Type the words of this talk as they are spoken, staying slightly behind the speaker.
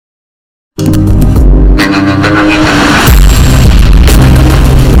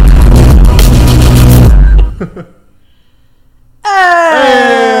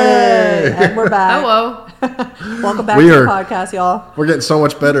And we're back. Hello. Welcome back to the podcast, y'all. We're getting so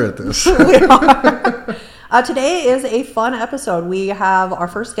much better at this. We are. Today is a fun episode. We have our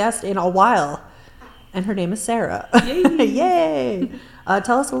first guest in a while, and her name is Sarah. Yay. Yay.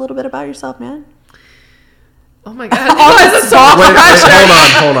 Tell us a little bit about yourself, man. Oh my God. Oh, this is so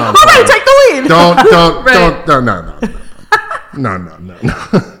pressure. Hold on. All right, take the lead.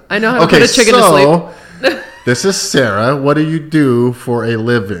 No. I know how to put a chicken to sleep. This is Sarah. What do you do for a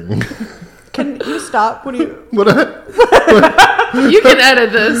living? Can you stop? What do you... You can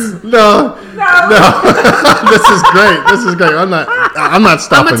edit this. No. This is great. I'm not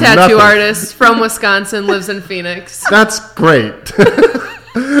stopping. I'm a tattoo artist from Wisconsin, lives in Phoenix. That's great.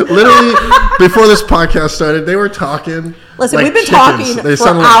 Literally, before this podcast started, they were talking. Listen, like we've been chickens. talking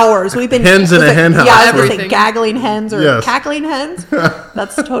for hours. We've been hens in a hen house. Yeah, I was going to say Everything. gaggling hens or Yes. cackling hens.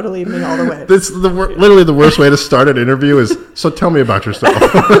 That's totally me all the way. Literally the worst way to start an interview is, so tell me about yourself.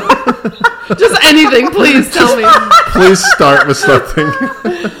 Just anything, please tell me. Please start with something.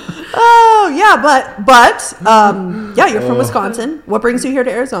 Oh, yeah, but yeah, you're from Wisconsin. What brings you here to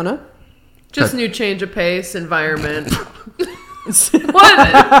Arizona? Just new change of pace, environment. What?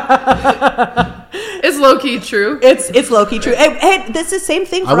 It's low-key true. It's low-key true. Hey, this is the same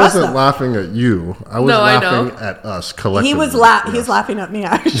thing for I us, wasn't though. laughing at you. I was No, I laughing know. at us collectively. He was he's laughing at me,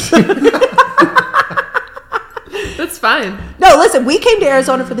 actually. That's fine. No, listen, we came to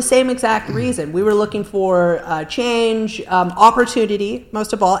Arizona for the same exact reason. We were looking for change, opportunity,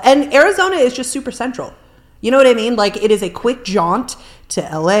 most of all. And Arizona is just super central. You know what I mean? Like, it is a quick jaunt to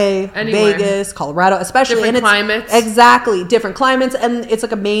LA, Anywhere. Vegas, Colorado, especially. Different and climates. Exactly. Different climates. And it's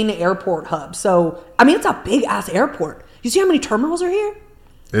like a main airport hub. So, I mean, it's a big-ass airport. You see how many terminals are here?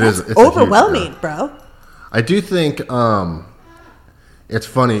 It's overwhelming, bro. I do think it's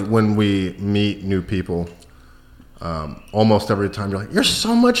funny when we meet new people. Almost every time you're like, you're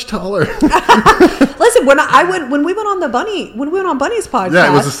so much taller. Listen, when we went on Bunny's podcast, Yeah,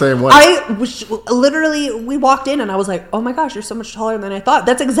 it was the same way. We walked in and I was like, oh my gosh, you're so much taller than I thought.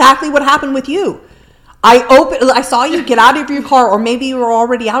 That's exactly what happened with you. I saw you get out of your car, or maybe you were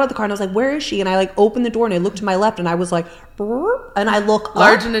already out of the car, and I was like, where is she? And I like opened the door and I looked to my left and I was like, brr, and I look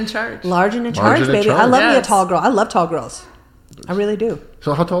Large up. and in charge. Large and in charge, Large and in baby. charge. I love me a Yes. tall girl. I love tall girls. I really do.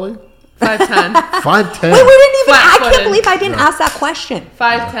 So how tall are you? 5'10". 5'10". Wait, we didn't even. I Flat-footed. can't believe I didn't ask that question.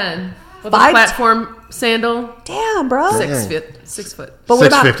 5'10". With a 5'10". platform sandal. Damn, bro. 6 foot. 6 foot. But what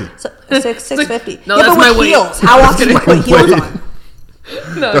about 650. 650? No, yeah, that's but with my weight. heels. How often do you put heels Wait. on?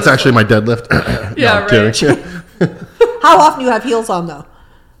 No, That's actually my deadlift. Yeah, I'm right. kidding. How often do you have heels on though?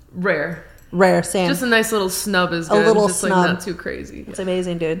 rare. Rare, Sam. Just a nice little snub is good. little just snub. like not too crazy. It's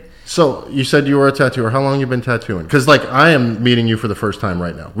amazing, dude. So you said you were a tattooer. How long have you been tattooing? Because like I am meeting you for the first time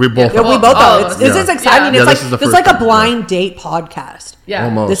right now. We both. Yeah, we are. both all are. of us. This is exciting. Yeah. It's Yeah, like this is the this is first like a time, blind date podcast. Yeah.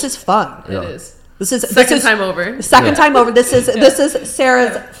 Almost. This is fun. Yeah. It is. This is Second time over. Second time over. This is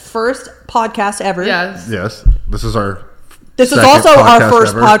Sarah's first podcast ever. Yes. Yes. This is our. This is second also our podcast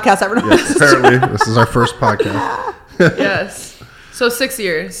first ever. podcast ever. Yes, apparently, this is our first podcast. Yes. So 6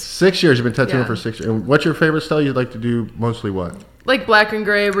 years. 6 years. You've been tattooing Yeah. for 6 years. And what's your favorite style? You'd like to do mostly what? Like black and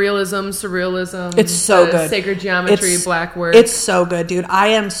gray, realism, surrealism. It's so good. Sacred geometry, black work. It's so good, dude. I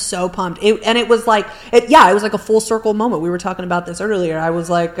am so pumped. It was like it was like a full circle moment. We were talking about this earlier. I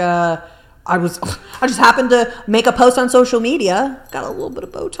was like, I just happened to make a post on social media. Got a little bit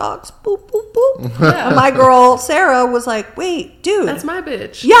of Botox. Boop, boop, boop. Yeah. And my girl, Sarah, was like, wait, dude. That's my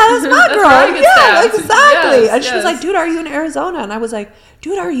bitch. Yeah, that's my That's girl. where I get Yeah, stabbed. exactly. Yes, And she was yes. like, dude, are you in Arizona? And I was like,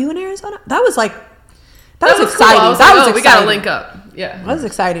 dude, are you in Arizona? That was like, that was cool. exciting. I was That like, was oh, we exciting. gotta link up. Yeah. That was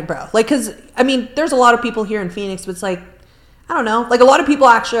exciting, bro. Like, because, I mean, there's a lot of people here in Phoenix, but it's like, I don't know. Like, a lot of people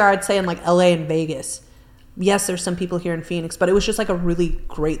actually are, I'd say, in like LA and Vegas. Yes, there's some people here in Phoenix, but it was just like a really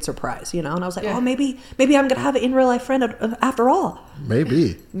great surprise, you know? And I was like, Yeah. oh, maybe I'm going to have an in real life friend after all.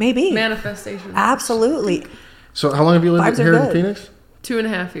 Maybe. Maybe. Manifestation. Absolutely. So how long have you lived Vibes are here in good. Phoenix?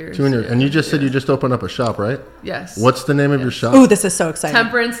 2.5 years. 2 years. And you just said you just opened up a shop, right? Yes. What's the name of your shop? Ooh, this is so exciting.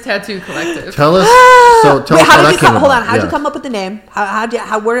 Temperance Tattoo Collective. Tell us. So tell Wait, us how how did that you came come? Hold about. on. How did Yeah. you come up with the name?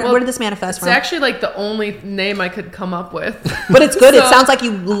 Where did this manifest It's from? actually like the only name I could come up with. But it's good. It So- sounds like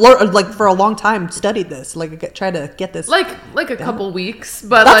you learned, like for a long time studied this, like try to get this. like a couple weeks,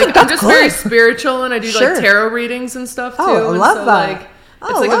 but That's- like that's I'm just very good. spiritual and I do Sure. like tarot readings and stuff too. Oh, I and love so, that. Like, Oh,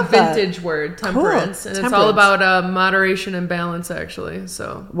 it's like I a love that. vintage word, temperance, and it's all Temperance. about moderation and balance actually.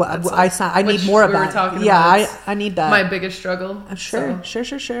 So Well, that's I need which more of we were that. talking Yeah, about. It's I need that. my biggest struggle. Sure,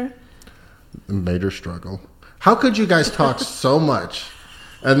 So. sure. Major struggle. How could you guys talk so much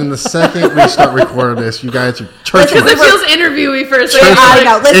And then the second we start recording this, you guys are church Because it mics. feels interviewy for a Church second. I mics.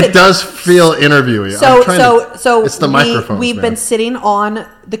 know. Listen. It does feel interviewy. So it's the microphones. We've man. been sitting on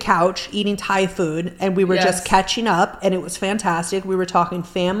the couch eating Thai food, and we were Yes. just catching up, and it was fantastic. We were talking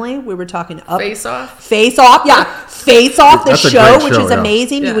family. We were talking up. Face Off. Face Off, yeah. Face Off, the That's a show, great which show, is yeah.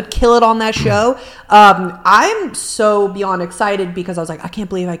 amazing. Yeah. You would kill it on that show. I'm so beyond excited because I was like, I can't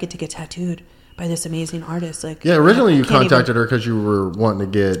believe I get to get tattooed by this amazing artist. Like, Yeah, originally you I can't contacted her because you were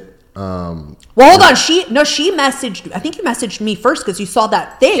wanting to get. Well, hold on. She messaged. I think you messaged me first because you saw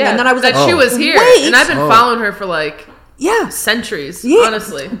that thing, Yeah, and then I was that like, she was here, Wait. and I've been following her for like yeah. centuries. Yeah.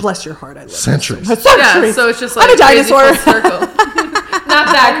 Honestly. Bless your heart. I love Centuries. it. Yeah, Centuries. so it's just I'm like a crazy dinosaur. full circle. Not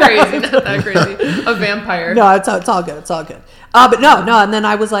that crazy. Not that crazy. A vampire. No, it's all good. It's all good. But no. And then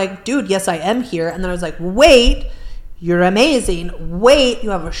I was like, dude, yes, I am here. And then I was like, wait, you're amazing. Wait, you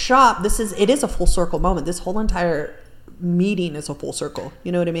have a shop. It is a full circle moment. This whole entire meeting is a full circle.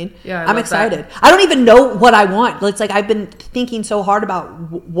 You know what I mean? Yeah, I I'm love excited. that. I don't even know what I want. It's like I've been thinking so hard about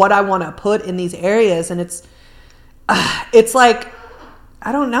what I want to put in these areas, and it's like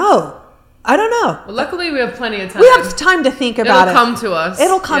I don't know. Well, luckily we have plenty of time. We have time to think about it. It'll come to us.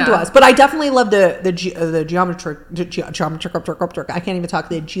 It'll come to Yeah. us. But I definitely love the geometric. I can't even talk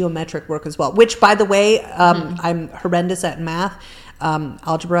the geometric work as well. Which, by the way, I'm horrendous at math.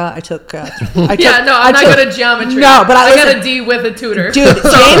 Algebra. I took. I'm I'm not good at geometry. No, but I got listen- a D with a tutor. Dude,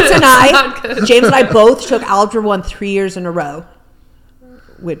 So not good. James and I both took Algebra 1 3 years in a row,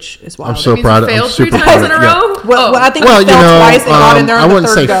 which is wild. I'm so Means you proud. I'm failed 3 super times proud. in a Yeah. row. Well, I think Well, we you failed know, twice and got in there on I the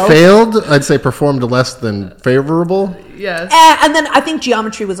wouldn't third say go. failed. I'd say performed less than favorable. Yes. And then I think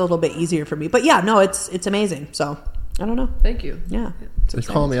geometry was a little bit easier for me. But yeah, no, it's amazing. So I don't know. Thank you. Yeah. They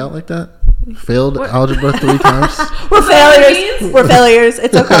calling me out like that? Failed algebra 3 times. We're that what it failures. means? We're failures.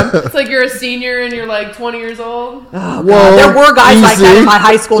 It's okay. It's like you're a senior and you're like 20 years old. Oh, Whoa, God. There were guys like that easy. in my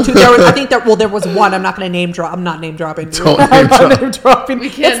high school too. There was one. I'm not going to name drop. I'm not name dropping. Don't I'm name not drop. name dropping. We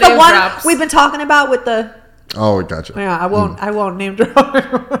can't It's the name one drops. we've been talking about with the. Oh, gotcha. Yeah, I won't name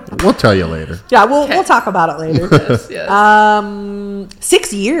drop. We'll tell you later. Yeah, we'll talk about it later. Yes.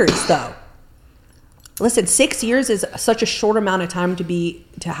 6 years though. Listen, 6 years is such a short amount of time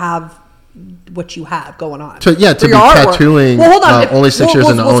to have what you have going on. To For be your artwork. tattooing Well, hold on. only 6 years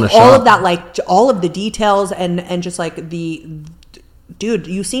and to own a all shop. of that, like all of the details and just like dude,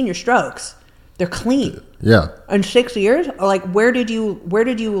 you've seen your strokes. They're clean. Yeah. In 6 years, like where did you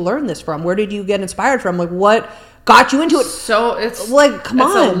learn this from? Where did you get inspired from? Like what got you into it? So it's Like, come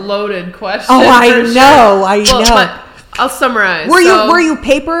it's on. a loaded question. Oh, I for sure. know, I Well, know. but I'll summarize. Were So- you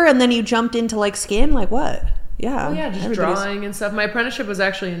paper and then you jumped into like skin? Like what? Yeah. Oh, yeah, just everybody's- drawing and stuff. My apprenticeship was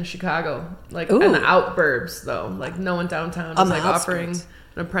actually in Chicago, like Ooh. in the outburbs, though. Like no one downtown On was the like offering outskirts.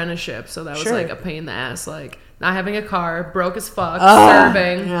 an apprenticeship, so that was Sure. like a pain in the ass. Like not having a car, broke as fuck, Ugh,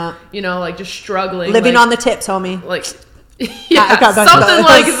 serving, yeah. you know, like just struggling, Living like, on the tips, homie. like. Yeah, I got that. something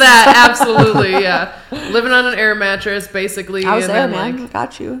like that. Absolutely, yeah. Living on an air mattress, basically. I was and there, then, man. Like, I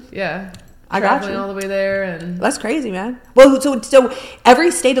got you. yeah, I got traveling you. all the way there, and That's crazy, man. Well, so every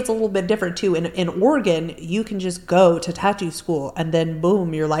state is a little bit different too. In Oregon, you can just go to tattoo school and then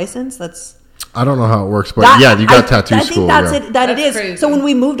boom, your license. That's I don't know how it works, but that- yeah, you got I tattoo think school. that's yeah. it. It That's is. crazy. So when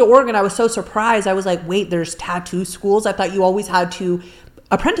we moved to Oregon, I was so surprised. I was like, wait, there's tattoo schools. I thought you always had to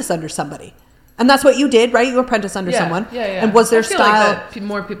apprentice under somebody, and that's what you did, right? You apprentice under someone. Yeah, yeah. And was their I feel style? Like that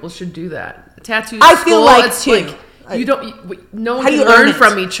more people should do that. Tattoo. I feel school, like it's too. like you don't. No one How do can you learn learn it?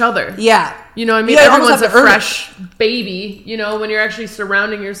 from each other. Yeah. You know what I mean? You almost Everyone's have a to earn it. fresh baby. You know, when you're actually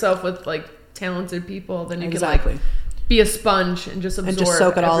surrounding yourself with like talented people, then you Exactly. can like be a sponge and just absorb just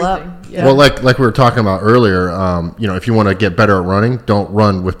soak it all up. everything. Yeah. Well, like we were talking about earlier, you know, if you want to get better at running, don't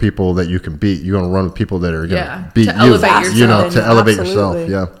run with people that you can beat. You're going to run with people that are going Yeah, to beat to you. elevate You know, yourself. to elevate Absolutely.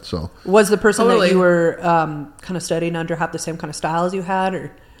 yourself. Yeah. So Was the person that Totally. you were kind of studying under have the same kind of style as you had,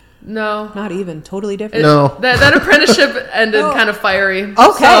 or no. not even? Totally different. no. That apprenticeship ended kind of fiery. Okay,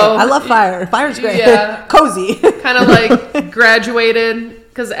 So, I love fire. Fire's great. Yeah. Cozy. kind of like graduated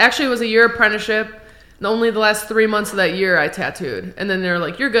because actually it was a year apprenticeship. And only the last 3 months of that year I tattooed, and then they're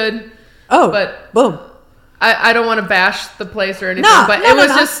like, "You're good." Oh, But- boom. I don't want to bash the place or anything, No, but no, it was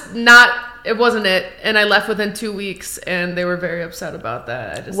no. just not. It wasn't it, and I left within 2 weeks, and they were very upset about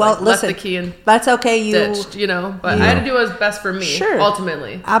that. I just Well, left listen, the key and that's okay. You ditched, you know. But I had to do what's best for me. Sure.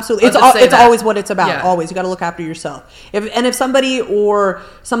 Ultimately, absolutely. I'll just say It's that. always what it's about. Yeah. Always, you got to look after yourself. If somebody or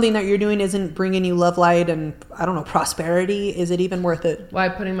something that you're doing isn't bringing you love, light, and I don't know, prosperity, is it even worth it? Why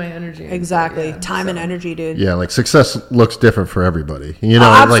putting my energy? into it, Exactly, yeah. time and So- energy, dude. Yeah, like success looks different for everybody. You know,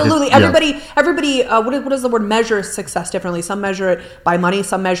 Absolutely. Like, Everybody. What is the word? Measures success differently. Some measure it by money.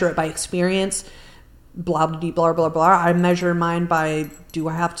 Some measure it by experience. blah blah blah blah blah. I measure mine by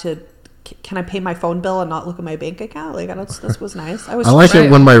can I pay my phone bill and not look at my bank account? Like this was nice. I like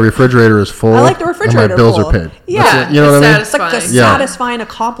it when my refrigerator is full. I like the refrigerator and my bills full. are paid. Yeah, you know what I mean? It's like a satisfying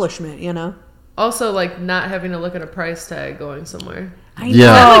accomplishment, you know. Also, like not having to look at a price tag going somewhere. I Is know.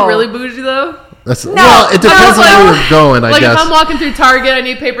 that like really bougie though? Well, it depends on where you're going, I guess. Like if I'm walking through Target, I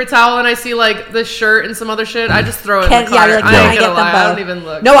need paper towel, and I see like this shirt and some other shit, I just throw it in the cart. Yeah, you're like, I ain't gonna lie, I don't even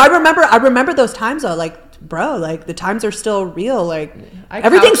look. No, I remember those times though. Like, bro, like the times are still real. Like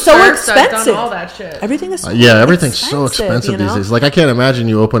everything's so expensive. I've done all that shit. Everything is everything's so expensive these days. Like I can't imagine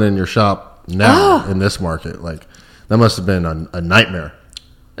you opening your shop now in this market. Like that must have been a nightmare.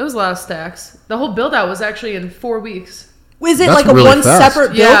 It was a lot of stacks. The whole build out was actually in 4 weeks. Was it That's like a really one fast.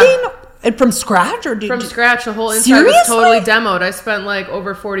 separate Yeah. building? And from scratch or From scratch, the whole inside Seriously? was totally demoed. I spent like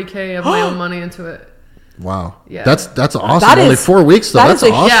over $40K of my own money into it. Wow. Yeah. That's awesome. That Only is- 4 weeks though. that That's is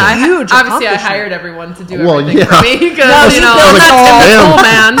a awesome. Yeah, Huge obviously I accomplishment. hired everyone to do Well, everything yeah. for me because No, you she know built I'm it not all. Tim the Tool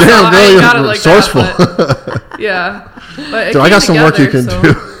Man, so Damn, I really ain't got it like resourceful. that. But, yeah, but it Dude, I came got some work you can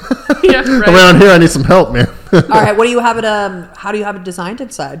together, do. Yeah, right. Around here, I need some help, man. All right, what do you have it? How do you have it designed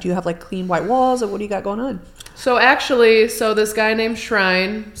inside? Do you have like clean white walls, or what do you got going on? So actually, this guy named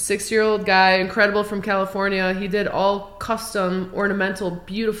Shrine, 6-year-old guy, incredible from California. He did all custom, ornamental,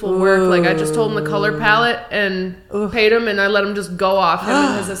 beautiful work. Like I just told him the color palette and paid him, and I let him just go off, him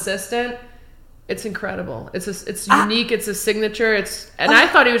and his assistant. It's incredible. It's unique. It's a signature. And I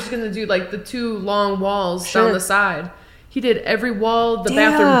thought he was just gonna do like the 2 long walls down the side. He did every wall, the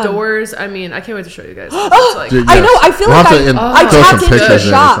bathroom doors. I mean, I can't wait to show you guys. It's like, Dude, I know. I feel We'll like have to I throw some tapped into the pictures in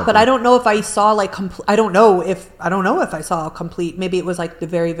or shop, something. but I don't know if I saw like I don't know if I saw a complete. Maybe it was like the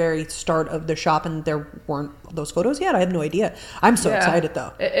very very start of the shop, and there weren't those photos yet. I have no idea. I'm so excited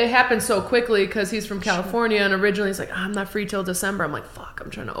though. It happened so quickly because he's from California, and originally he's like, I'm not free till December. I'm like, fuck, I'm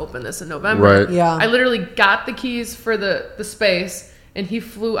trying to open this in November. Right. Yeah. I literally got the keys for the space, and he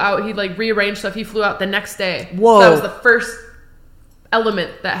flew out. He like rearranged stuff. He flew out the next day. Whoa. So that was the first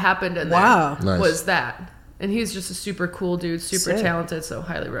element that happened in Wow. there. Nice. Was that. And he's just a super cool dude, super talented, so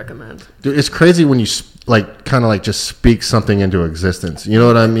highly recommend. Dude, it's crazy when you kind of just speak something into existence. You know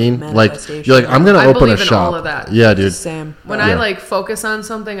what I mean? Like you're like, I'm gonna I open a believe in shop. all of that. Yeah, dude. Same. When I like focus on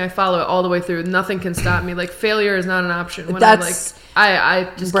something, I follow it all the way through. Nothing can stop me. Like failure is not an option. When That's-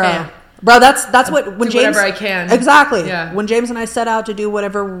 I just can't. Bro, that's what when Do James whatever I can. Exactly. Yeah. When James and I set out to do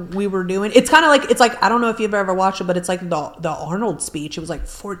whatever we were doing, it's kind of like I don't know if you've ever watched it, but it's like the Arnold speech. It was like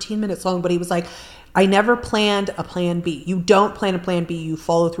 14 minutes long, but he was like, I never planned a plan B. You don't plan a plan B. You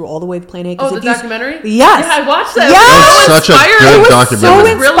follow through all the way to plan A. Oh, the documentary? Yes. Yeah, I watched that. Yes. That's such a inspiring. good It was documentary. so It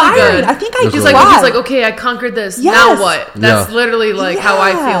was really inspiring. good. I think I He's He's like- cried. like, okay, I conquered this. Yes. Now what? That's Yeah. literally like how I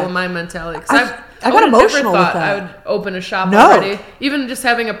Yeah. feel in my mentality. 'Cause I got would have never emotional with thought that. I would open a shop No. already. Even just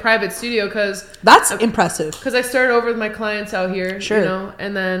having a private studio because That's impressive. I started over with my clients out here, Sure. you know,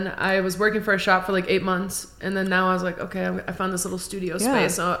 and then I was working for a shop for like 8 months, and then now I was like, okay, I found this little studio Yeah.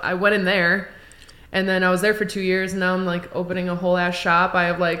 space, so I went in there, and then I was there for 2 years, and now I'm like opening a whole ass shop. I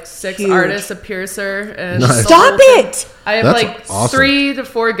have like 6 Huge. artists, a piercer, and Nice. the whole Stop thing. it. I have That's like awesome. 3 to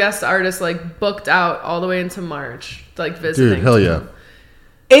 4 guest artists like booked out all the way into March, like visiting. Dude, hell yeah.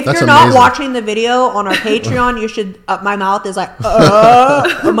 If That's you're not amazing. watching the video on our Patreon, you should. My mouth is like,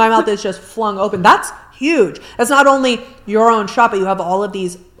 my mouth is just flung open. That's huge. That's not only your own shop, but you have all of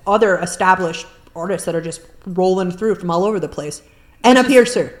these other established artists that are just rolling through from all over the place, and a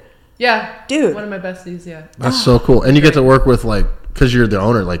piercer. Yeah, Dude. one of my besties. Yeah, That's so cool. And you get to work with because you're the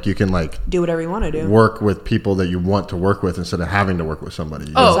owner, you can Do whatever you want to do. work with people that you want to work with instead of having to work with somebody.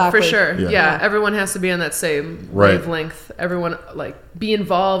 You Oh, know? Exactly. for sure. Yeah. Yeah. Everyone has to be on that same Right. wavelength. Everyone be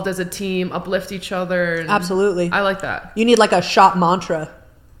involved as a team, uplift each other. And Absolutely. I like that. You need like a shop mantra.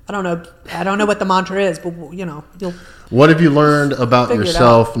 I don't know what the mantra is, but you'll. What have you learned about Figure it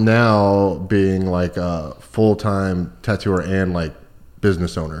yourself now being a full-time tattooer and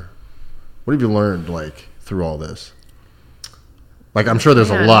business owner? What have you learned through all this? I'm sure there's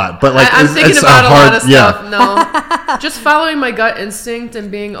a Man. lot, but I'm thinking it's about a lot of yeah. stuff. No, just following my gut instinct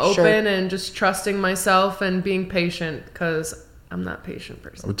and being open Sure. and just trusting myself and being patient because I'm not a patient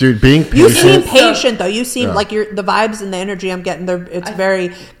person. Dude, being You patient. seem patient though. You seem Yeah. like the vibes and the energy I'm getting. It's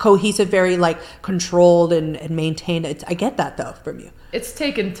very cohesive, very controlled and maintained. I get that though from you. It's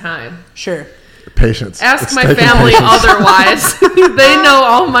taken time. Sure. Patience. Ask It's my taking family patience. otherwise. They know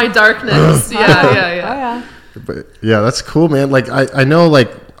all my darkness. Yeah. Oh yeah. But yeah, that's cool, man. I know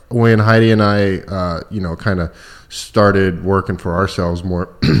when Heidi and I kind of started working for ourselves more,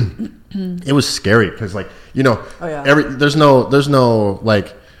 it was scary because Oh, yeah. there's no There's no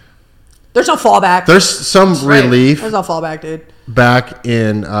fallback. there's some Right. relief There's no fallback, dude. back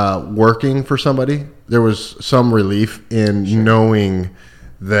in working for somebody there was some relief in knowing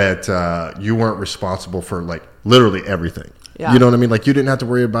that you weren't responsible for like literally everything. Yeah. You know what I mean? Like you didn't have to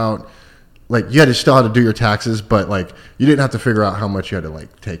worry about, like you had to still have to do your taxes, but like you didn't have to figure out how much you had to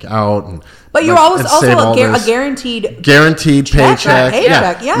like take out. And, but you're like, always and also save all a this. guaranteed Paycheck.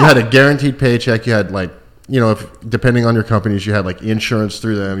 Paycheck, yeah. You had a guaranteed paycheck. You had like, you know, if depending on your companies, you had like insurance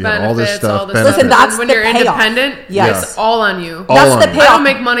through them. You had all this Benefits, stuff. all this benefits. Listen, that's when the you're payoff. independent, Yes. it's all on you. All That's on the you. payoff. I don't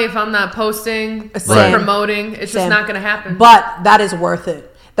make money if I'm not posting, Same. promoting. It's Same. just not going to happen. But that is worth it.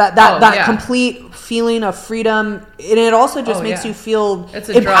 That Yeah. complete feeling of freedom, and it also just makes yeah. you feel It's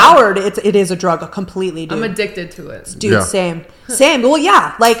a empowered. It is a drug, completely, dude. I'm addicted to it. Dude, Yeah. same. Well,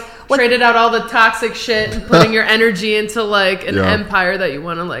 yeah, like Traded out all the toxic shit and putting your energy into like an Yeah. empire that you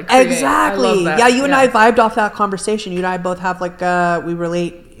want to like create. I exactly. love that. Yeah, you and I vibed off that conversation. You and I both have like we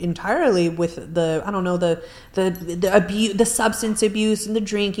relate entirely with the the substance abuse and the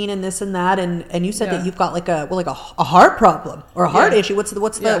drinking and this and that, and you said that you've got like a heart problem or a heart issue. What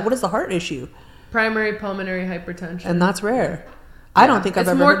is the heart issue? primary pulmonary hypertension. And that's rare. I don't think I've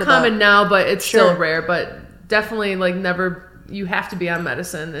ever heard of It's more common that. now, but it's Sure. still rare. But definitely, like, never. You have to be on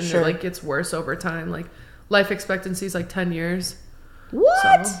medicine, and Sure. it like gets worse over time. Like, life expectancy is like 10 years.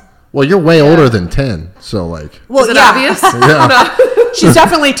 What? So- Well, you're way older than 10, so like. Well, Is it yeah. obvious? Yeah. No. She's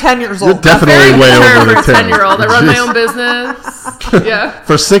definitely 10 years You're old. definitely way Very older mature than for a 10. 10-year-old. I run my Jeez. own business. Yeah.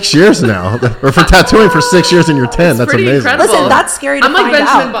 For 6 years now, or for tattooing for 6 years and you're 10. That's pretty amazing. incredible. Listen, that's scary to I'm like find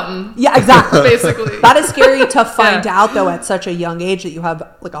Benjamin out. Button. Yeah, exactly. Basically. That is scary to find Yeah. out, though, at such a young age that you have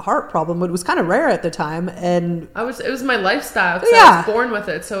like a heart problem. It was kind of rare at the time, and It was my lifestyle. 'Cause Yeah. I was born with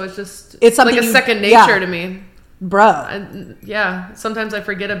it, so it's just It's something like a you- second yeah. nature to me. bro, And yeah, sometimes I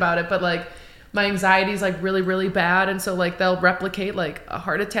forget about it, but like my anxiety is like really, really bad, and so like they'll replicate like a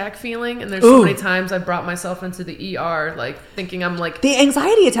heart attack feeling. And there's so Ooh. many times I've brought myself into the ER, like thinking I'm like the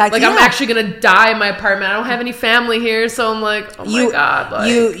anxiety attacks. I'm yeah. actually gonna die in my apartment. I don't have any family here, so I'm like, oh my god,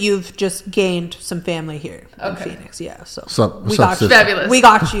 like, you've just gained some family here in Okay. Phoenix. Yeah, so What's up, we got you. sister? Fabulous. We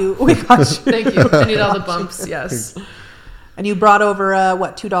got you. We got you. Thank you. I need all the bumps. Yes, And you brought over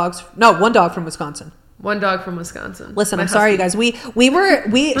two dogs? No, one dog from Wisconsin. one dog from Wisconsin. Listen, My I'm sorry, you husky. guys.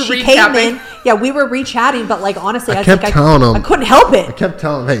 She came recapping. in. Yeah, we were re-chatting, but like honestly, I kept think telling I them. couldn't help I it. kept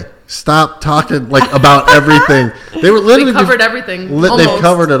telling them, hey, stop talking like about everything. They were literally We covered everything. They've almost.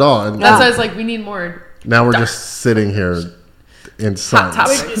 covered it all. And That's why I was like, we need more. now we're dark. just sitting here in silence.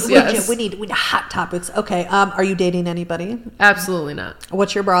 topics. We, Yes. we need hot topics. Okay, are you dating anybody? Absolutely not.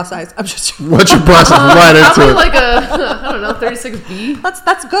 What's your bra size? I'm just. What's your process right into Probably it? like a, I don't know, 36B.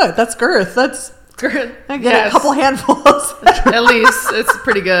 That's good. That's girth. That's Good. I get Yes. a couple handfuls. At least it's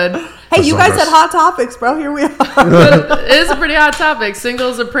pretty good. Hey, you so guys gross. said hot topics, bro. Here we are. But it is a pretty hot topic.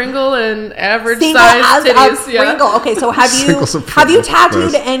 Singles a Pringle and average Single size as titties. a Yeah. Pringle. Okay, so have you Single's a have you Pringle.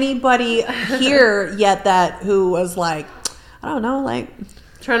 tattooed Nice. anybody here yet who was like, I don't know, like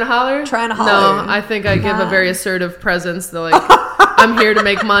Trying to holler? Trying to holler. No, I think I give a very assertive presence. That like, I'm here to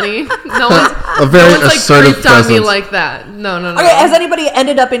make money. No one's, A very no one's like assertive creeped on me presence. like that. No. Okay, has anybody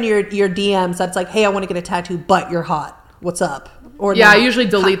ended up in your DMs that's like, hey, I want to get a tattoo, but you're hot. What's up? Or Yeah, no? I usually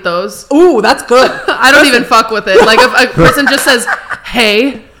delete those. Ooh, that's good. I don't even fuck with it. Like if a person just says,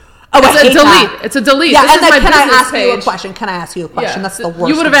 "Hey," Oh, I it's a hate delete. that. It's a delete. Yeah, this and is then my can I business ask page. you a question? Can I ask you a question? Yeah. That's the worst.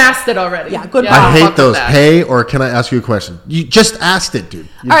 You would have asked it already. Yeah, good I call. don't I fuck hate with those. that. Hey, or can I ask you a question? You just asked it, dude.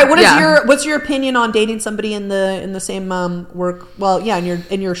 All right, Yeah. what's your opinion on dating somebody in the same work? Well, yeah,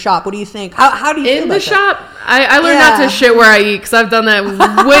 in your shop. What do you think? How do you feel In the about that? shop, I learned not Yeah. to shit where I eat because I've done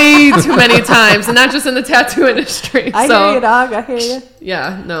that way too many times, and not just in the tattoo industry. I so hear you, dog. I hear you.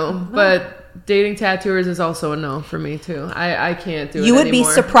 yeah, no, but dating tattooers is also a no for me too. I can't do it. You would be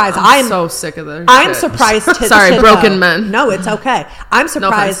anymore. surprised. I'm I'm- so sick of their I'm shit. surprised to Sorry, to broken know. men. No, it's okay. I'm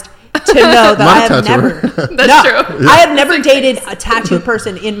surprised offense. to know that Not I a have tattooer. never. That's no, true. I have never dated a tattoo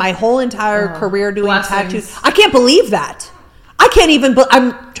person in my whole entire career doing blessings. tattoos. I can't believe that. I can't even.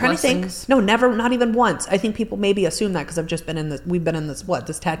 I'm trying Blessings. to think. No, never. Not even once. I think people maybe assume that because I've just been in this. We've been in this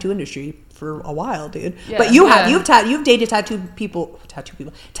tattoo industry for a while, dude. Yeah, but you yeah. have. You've dated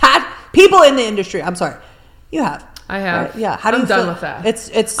people in the industry. I'm sorry. You have. I have. Right? Yeah. How do I'm you done feel? with that.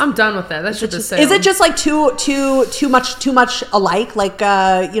 It's. I'm done with that. That shit is Is it just like too much alike? Like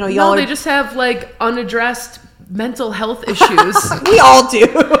y'all no? are, They just have like unaddressed mental health issues. we all do,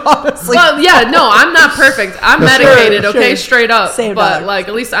 honestly. Well, yeah, no, I'm not perfect. I'm medicated, okay, sure. straight up. Same, but dog. like,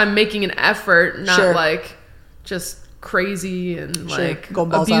 at least I'm making an effort, not Sure. like just crazy and Sure. like Going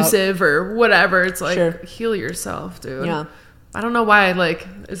balls abusive or whatever. It's like Sure. heal yourself, dude. Yeah. I don't know why. Like,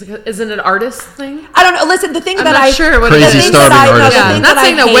 is it an artist thing? I don't know. Listen, the thing I'm that not I sure what Crazy it is. starving artist. Yeah, the I'm thing not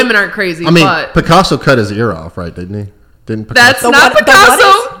saying I that hate- women aren't crazy. I mean, but Picasso cut his ear off, right? Didn't he? Didn't Picasso? that's The not what- the what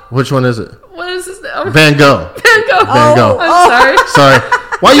Picasso. Which one is it? What is his name? Van Gogh. Van Gogh. Van Gogh. I'm sorry. Sorry.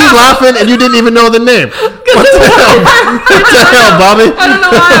 Why are you laughing and you didn't even know the name? What the hell, Bobby? I don't know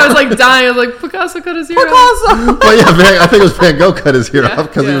why. I was like dying. I was like, Picasso cut his ear off. Picasso. Well, yeah, I think it was Van Gogh cut his ear off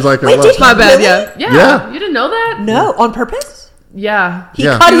because he was like, Wait, did he My bad. really? Yeah. Yeah. You didn't know that? No, on purpose? Yeah. He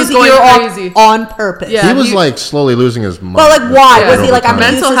Yeah. cut He his was going ear crazy. off on purpose. Yeah. he was he- like slowly losing his mind. Well, like why? Yeah. Was he like, I'm going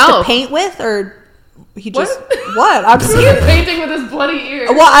to use Mental this to health. paint with? Or he just, What? what? I'm He was serious. painting with his bloody ear.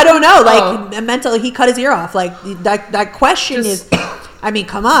 Well, I don't know. Oh. Like, mentally, he cut his ear off. Like, that question Just- is, I mean,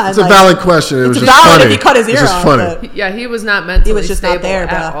 come on. It's a valid question. It was It's just valid funny. if he cut his It's ear just off, funny. but- Yeah, he was not mentally He was just not stable there,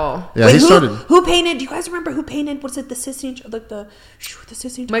 at bro. all. Yeah, Wait, he who, started. who painted? Do you guys remember who painted? What's it? The Sistine, like the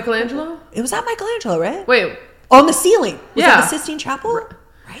Sistine. Chapel? Michelangelo? It was not Michelangelo, right? Wait, On the ceiling. Was Yeah. it the Sistine Chapel?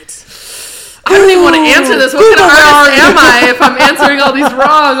 Right. I don't even want to answer this. What kind of artist am I if I'm answering all these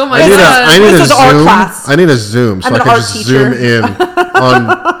wrong? Oh my I need god! a is art zoom. class. I need a zoom so I'm I an can art just teacher. zoom in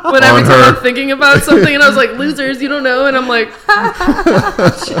on When every on time I'm her. thinking about something and I was like, losers, you don't know, and I'm like,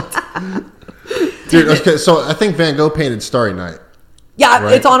 Dude, okay, so I think Van Gogh painted Starry Night. Yeah,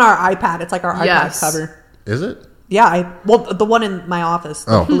 Right. it's on our iPad. It's like our iPad Yes. cover. Is it? Yeah, the one in my office,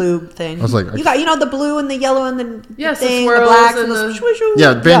 the Oh. blue thing. I was like, you got the blue and the yellow and the Yes, the thing, swirls blacks and and the the- shoo, shoo.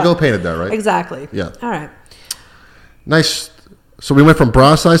 Yeah, Van Gogh painted that, right? Exactly. Yeah. All right. Nice. So we went from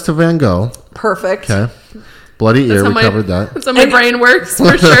bra size to Van Gogh. Perfect. Okay. Bloody ear, that's we covered that. That's how my brain works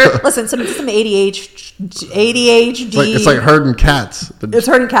for sure. Listen, some ADHD. It's like herding cats. It's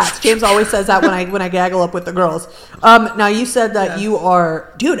herding cats. James always says that when I gaggle up with the girls. Now you said that you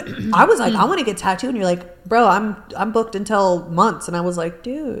are, dude. I was like, I want to get tattooed, and you're like, bro, I'm booked until months, and I was like,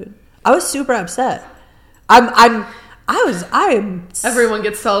 dude, I was super upset. I'm. Everyone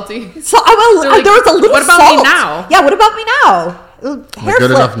gets salty. So They're like, there was a little. "What about me salt. now?" Yeah, what about me now? Hair good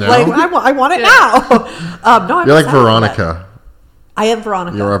flip. enough now? Like I want it now. No, I'm You're like upset about that. Veronica. I am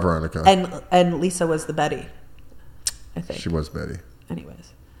Veronica. You're a Veronica. And Lisa was the Betty. I think. She was Betty. Who?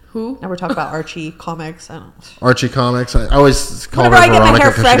 Anyways, now we're talking about Archie comics. I don't. Archie Comics. I always call Whenever her I get my Veronica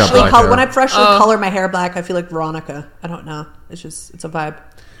hair because she got freshly black colored, hair. when I freshly Oh. color my hair black, I feel like Veronica. I don't know. It's a vibe.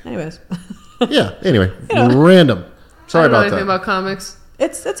 Anyways, Yeah. Anyway, random. Sorry I don't know about anything that. about comics.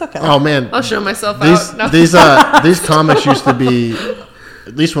 it's okay. Oh man, I'll show myself these out. No. these comics used to be,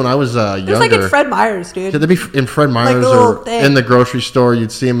 at least when I was younger. It's like in Fred Meyer's, dude. Yeah, they'd be in Fred Meyer's the little or thing. in the grocery store.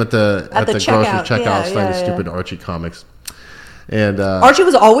 You'd see them at the At the grocery checkout. checkout Yeah, stand. yeah, Stupid yeah. Archie comics. And Archie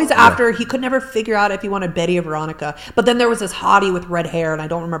was always after. He could never figure out if he wanted Betty or Veronica. But then there was this hottie with red hair, and I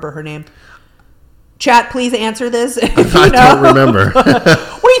don't remember her name. Chat, please answer this. If you I know. don't remember. What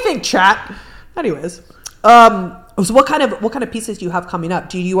do you think, chat? Anyways, so what kind of pieces do you have coming up?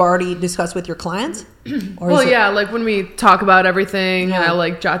 Do you already discuss with your clients? Or Well, is it- yeah, like when we talk about everything, and Yeah. I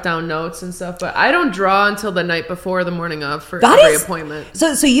like jot down notes and stuff. But I don't draw until the night before, or the morning of, for That every is- appointment.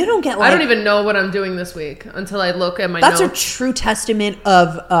 So you don't get like I don't even know what I'm doing this week until I look at my That's a notes. true testament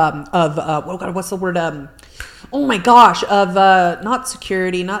of oh God, what's the word? Oh my gosh, of not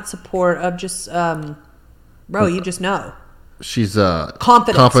security, not support, of just bro, you just know. She's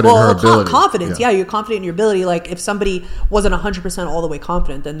Confidence. confident in her ability. Confidence. Yeah. You're confident in your ability. Like if somebody wasn't 100% all the way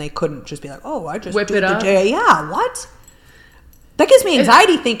confident, then they couldn't just be like, oh, I just Whip do it the up. J. Yeah, what? That gives me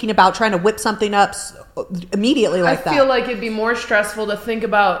anxiety thinking about trying to whip something up immediately like I that. feel like it'd be more stressful to think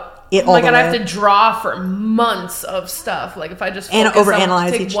about. It all Like the I'd have way. to draw for months of stuff. Like if I just And focus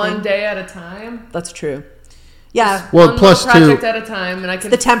overanalyze take each one thing. day at a time. That's true. Yeah. Well, one plus little project too, at a time, and I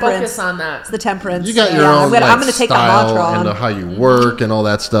can the temperance. focus on that. It's the temperance. you got your Yeah, own I'm gonna like, take a style mantra on. and how you work and all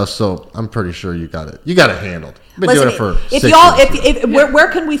that stuff. So I'm pretty sure you got it. You got it handled. Been Listen, doing it for if 6 y'all, years. if where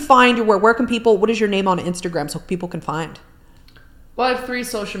can we find your work? Where can people? What is your name on Instagram so people can find? Well, I have 3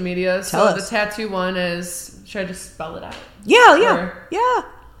 social medias. Tell So us. the tattoo one is. Should I just spell it out? Yeah, yeah, Or- yeah.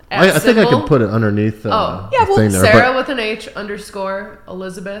 I think I symbol. can put it underneath. Oh, yeah, the well, thing there. Sarah but with an H _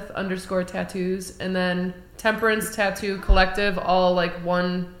 Elizabeth _ tattoos, and then Temperance Tattoo Collective, all like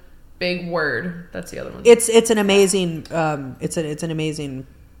one big word. That's the other one. It's an amazing. It's an amazing.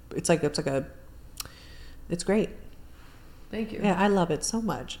 It's great. Thank you. Yeah, I love it so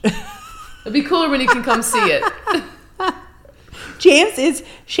much. It'd be cooler when you can come see it. James is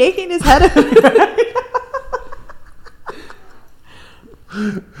shaking his head.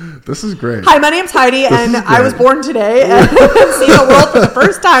 this is great. Hi, my name's Heidi, and is I was great. born today and seeing the world for the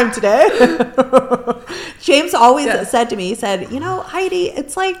first time today. James always Yeah. said to me, he said, Heidi,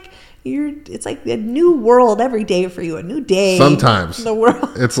 it's like a new world every day for you, a new day. Sometimes in the world.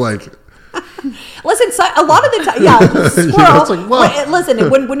 it's like Listen, so a lot of the time, yeah, squirrel. It's like, what? Listen,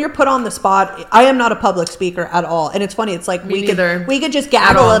 when you're put on the spot, I am not a public speaker at all, and it's funny. It's like Me neither. we could just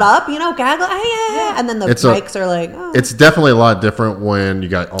gaggle it up, gaggle, yeah. And then the mics are like, oh. It's definitely a lot different when you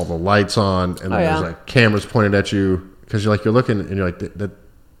got all the lights on and then there's like cameras pointed at you because you're looking and you're like that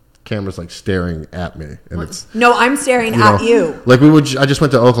camera's like staring at me and it's no, I'm staring at you. Like I just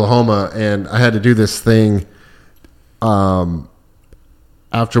went to Oklahoma and I had to do this thing.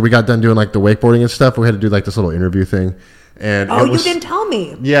 After we got done doing like the wakeboarding and stuff, we had to do like this little interview thing. And you didn't tell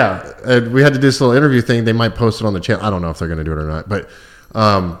me. Yeah, and we had to do this little interview thing. They might post it on the channel. I don't know if they're going to do it or not. But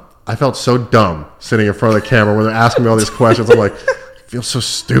I felt so dumb sitting in front of the camera when they're asking me all these questions. I'm like, I feel so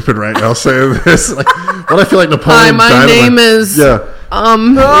stupid right now saying this. Like, what I feel like Napoleon. Hi, my name is. Yeah. You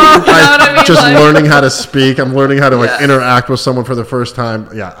know what I mean? Just learning how to speak. I'm learning how to interact with someone for the first time.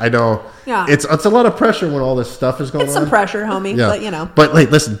 Yeah, I know. Yeah. It's a lot of pressure when all this stuff is going on. It's some pressure, homie. Yeah. But But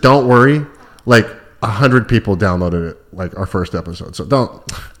like, listen, don't worry. Like 100 people downloaded it, like our first episode. So don't.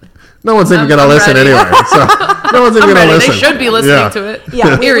 No one's even gonna listen anyway. So no one's even gonna listen. They should be listening to it.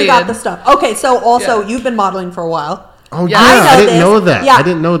 Yeah, we got the stuff. Okay, so also you've been modeling for a while. Oh yeah, I didn't know that. Yeah. I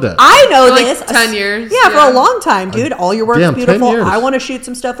didn't know that. I know for this. Like 10 years. Yeah, for a long time, dude. All your work is beautiful. 10 years. I want to shoot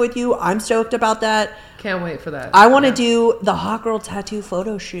some stuff with you. I'm stoked about that. Can't wait for that. I want to do the hot girl tattoo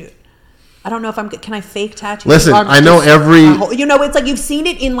photo shoot. I don't know if can I fake tattoo? Listen, I know it's like you've seen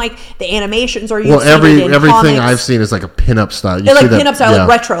it in like the animations or you've seen it in everything comics. I've seen is like a pinup style. They're like pinup style, like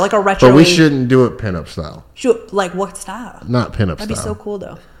retro, like a retro. But we shouldn't do it pinup style. Shoot, like what style? Not pinup style. That'd be so cool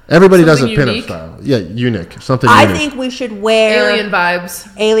though. Everybody does a pinup style. Yeah, unique. Something I unique. think we should wear alien vibes.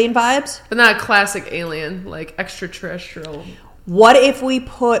 Alien vibes? But not classic alien, like extraterrestrial. What if we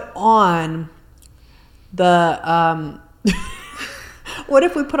put on the what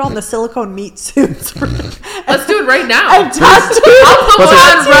if we put on the silicone meat suits? Let's do it right now. I'll put one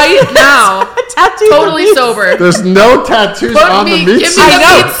on right now. Totally sober. There's no tattoos on the meat suit. Give me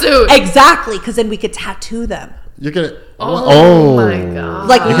the meat suit. Exactly, because then we could tattoo them. You're gonna. Oh my god!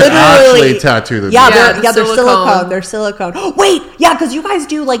 Like you literally actually tattoo them. Yeah, they're silicone. They're silicone. Wait, yeah, because you guys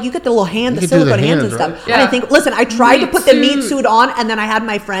do like you get the little the silicone hands and stuff. Right? Yeah. And I think, listen, I tried to put the meat suit on, and then I had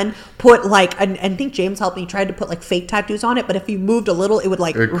my friend put like, and I think James helped me. Tried to put like fake tattoos on it, but if you moved a little, it would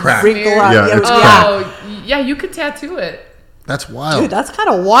like wrinkle up. Yeah, you could tattoo it. That's wild. Dude, that's kind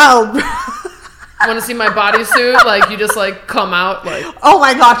of wild. Want to see my bodysuit? Like you just like come out like. Oh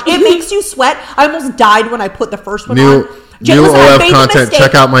my gosh! It makes you sweat. I almost died when I put the first one on. New OF content.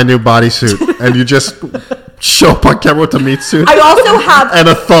 Check out my new bodysuit, and you just show up on camera with the meat suit. I also have and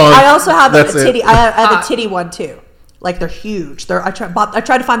a thong. I also have a titty. I have a titty one too. Like they're huge. I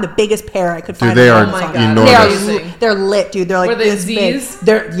tried to find the biggest pair I could find. Dude, they are enormous. They're lit, dude. They're like this big.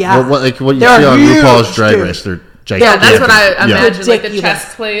 They're what you see on RuPaul's Drag Race. They're gigantic. Yeah, that's what I imagine. Like the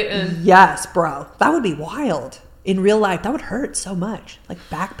chest plate and yes, bro, that would be wild in real life. That would hurt so much, like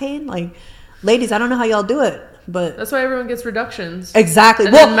back pain. Like, ladies, I don't know how y'all do it, but that's why everyone gets reductions. Exactly.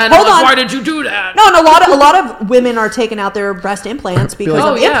 And well, men hold on. Why did you do that? No, and a lot of women are taking out their breast implants because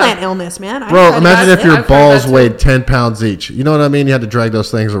of implant illness, man. Bro, imagine if your balls weighed 10 pounds each. You know what I mean? You had to drag those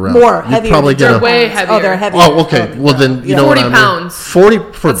things around. More heavier. Probably they're way heavier. Oh, they're heavier. Oh, okay. Well, then you know what I mean. 40 pounds. 40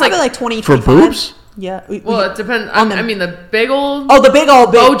 for that's like 20 for boobs. Yeah. Well, it depends. I mean, the big old. Oh, the big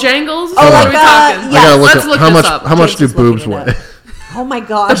old. Bojangles. Oh, like I gotta look up how much do boobs weigh? Oh my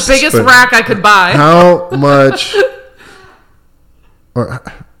gosh. The biggest rack I could buy. How much? Or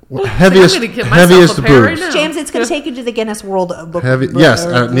heaviest boobs. Right James, it's going to take you to the Guinness World Book. Yes,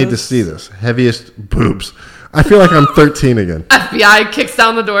 I need to see this. Heaviest boobs. I feel like I'm 13 again. FBI kicks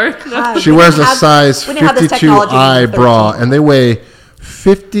down the door. She wears a size 52I bra, and they weigh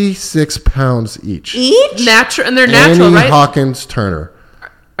 56 pounds each. Natural, and they're natural, Annie right? Hawkins Turner.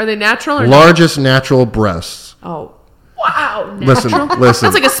 Are they natural or largest natural breasts? Oh. Wow. Listen. That's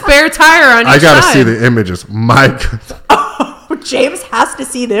like a spare tire on each I gotta side. see the images. My God. James has to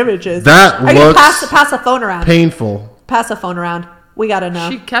see the images. That looks pass the phone around. Painful. Pass the phone around. We gotta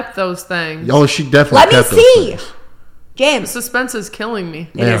know. She kept those things. Oh, she definitely kept those things. James. The suspense is killing me.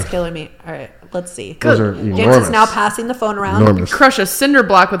 It is killing me. All right, let's see. Those are enormous. James is now passing the phone around. Enormous. Crush a cinder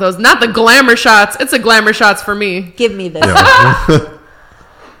block with those. Not the glamour shots. It's a glamour shots for me. Give me this. Yeah.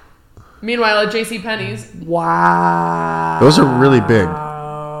 Meanwhile, at JCPenney's. Wow. Those are really big.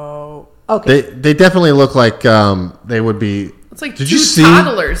 Okay. They definitely look like they would be. It's like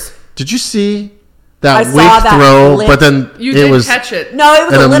toddlers. Did you see that wig throw? Lip. But then you didn't catch it. No, it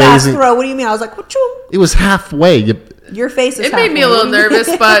was a lit ass amazing throw. What do you mean? I was like, what? It was halfway. Your face is It made me a little nervous,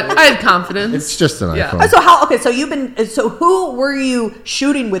 but I had confidence. It's just an Yeah. iPhone. So who were you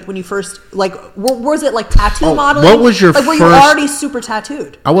shooting with when you first, like, was it like tattoo modeling? what was your like, were you first- already super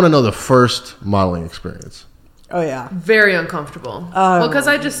tattooed? I want to know the first modeling experience. Oh yeah. Very uncomfortable. Well, because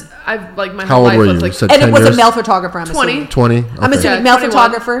I've like my How whole old life were you? was You like said And 10 it was years? a male photographer, I'm 20. assuming. 20? I'm Okay. assuming Yeah, male 21.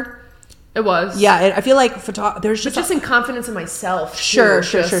 photographer. it was. Yeah, I feel like there's But just just in confidence in myself. too. Sure.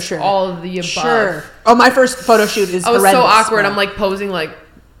 Just All of the above. Sure. Oh, my first photo shoot is I was horrendous, so awkward. bro. I'm like posing like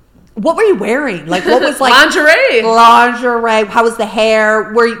What were you wearing? Like, what was like lingerie. lingerie? How was the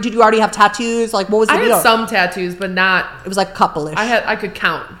hair? Did you already have tattoos? Like, what was the I deal? had some tattoos, but not. It was like couple-ish. I could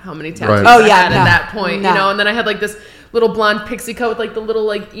count how many tattoos Right. Oh, I yeah, had no. at that point, No. you know. And then I had like this little blonde pixie cut with like the little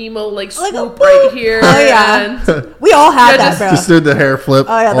like emo like Like a swoop boop. right here. Oh, yeah. And We all had Yeah, that, just- bro. Just did the hair flip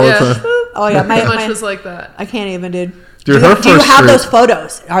Oh, yeah, all the yeah. time. Oh yeah, pretty much my was like that. I can't even, dude. Dude, do her you first have shoot- those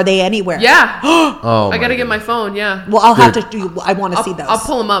photos? Are they anywhere? Yeah. Oh, I gotta my get my phone. Yeah. Well, I'll have Dude. to do. I want to see those. I'll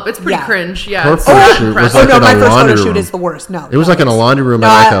pull them up. It's pretty Yeah. cringe. Yeah. Her it's first not shoot was impressive. like oh no, in my a first photo laundry shoot room. is the worst. No, It was like in a laundry room No,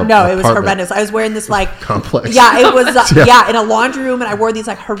 at like a no, it was apartment horrendous. I was wearing this like complex. Yeah, it was. Yeah. Yeah, in a laundry room, and I wore these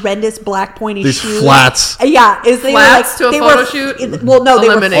like horrendous black pointy These shoes. flats. Yeah, is they Flats were like to a they photo were, shoot? Well, no, they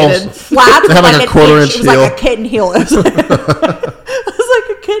Eliminated. were flats. They had like a an quarter-inch It was like heel. a kitten heel. It was like, it was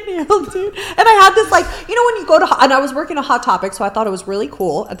like a kitten heel, dude. And I had this like, you know, when you go to and I was working a Hot Topic, so I thought it was really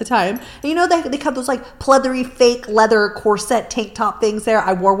cool at the time. And you know they have those like pleathery fake leather corset tank top things there.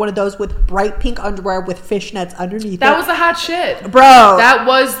 I wore one of those with bright pink underwear with fishnets underneath. That it. was the hot shit. Bro. That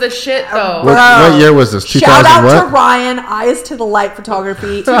was the shit though. What year was this? 2000 Shout out what? to Ryan, Eyes to the Light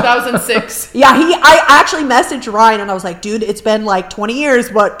Photography. 2006. Yeah, I actually messaged Ryan and I was like, dude, it's been like 20 years,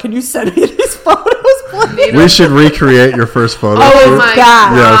 but can you send me these photos, please? We should recreate your first photo. Oh, shoot. my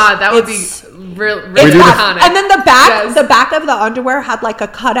bad. god, that would be It's- real It's do the- bad. iconic. And then Yes. the back of the underwear had like a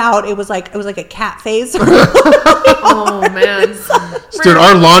cutout. It was like a cat face. Oh man. Dude,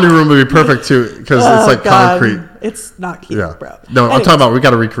 our laundry room would be perfect too because it's like Oh, God. concrete. It's not cute, Yeah. bro. No, I'm Anyways, talking about we got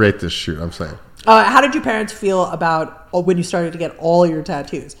to recreate this shoot. I'm saying. how did your parents feel about when you started to get all your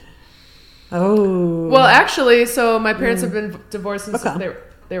tattoos? Oh. Well, actually, so my parents have been divorced since Okay.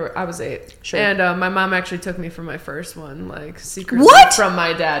 I was 8. Sure. And my mom actually took me for my first one, like secretly What? from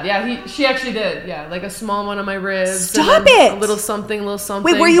my dad. Yeah, she actually did. Yeah, like a small one on my ribs. Stop and then it! A little something.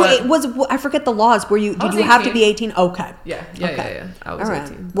 Wait, were you but- I forget the laws. Were you? Did was you have to 18. be 18? Okay. Yeah. I was All right.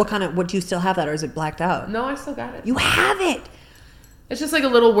 18. What kind of? What do you still have that, or is it blacked out? No, I still got it. You have it. It's just like a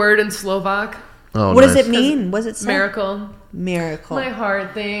little word in Slovak. Oh, What does nice. it mean? What does it say? Miracle. Miracle. My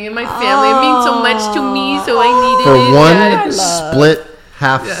heart thing and my family. It means so much to me, so I needed For it. one Yeah. split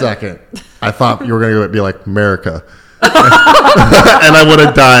half second, I thought you were going to be like America. And I would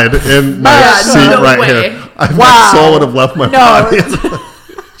have died in my Yeah, seat no right way. here. Wow. My soul would have left my No. body.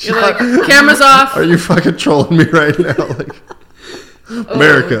 You're like, camera's off. Are you fucking trolling me right now? Like,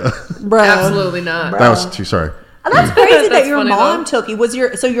 America. Bro. Absolutely not. That was too sorry. And that's crazy that That's your funny, mom though. took you.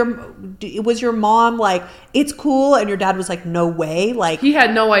 Was your mom like, it's cool, and your dad was like, no way, like He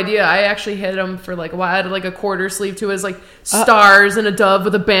had no idea. I actually hit him for like a while. I had like a quarter sleeve to his like stars and a dove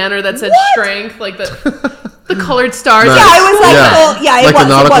with a banner that said What? strength, like the colored stars. Nice. Yeah, it was like, Yeah. well, yeah, it Like the was.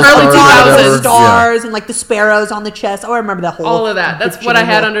 nautical It was stars or nautical whatever. stars and like the sparrows on the chest. Oh, I remember that whole. All of that. That's what I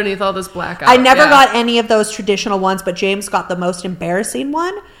had underneath all this blackout. I never Yeah. got any of those traditional ones, but James got the most embarrassing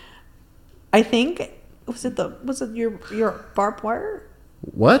one. I think was it your barbed wire?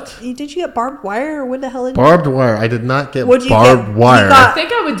 What? Did you get barbed wire or what the hell? Barbed wire. I did not get What'd you barbed get? wire. You got- I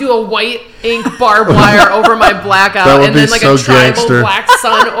think I would do a white ink barbed wire over my blackout, That would and be then like so a tribal gangster. black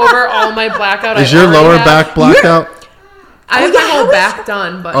sun over all my blackout. Is I your already lower have. back blacked out? I have yeah, my how whole is- back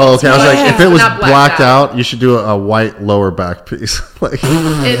done, but Oh, okay. I was like, Yeah. if it was Not blacked out, you should do a white lower back piece. Like,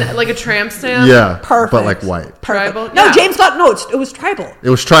 in like a tramp stamp. yeah, Perfect. but like white. Perfect. Tribal? No, Yeah. James got it was tribal. It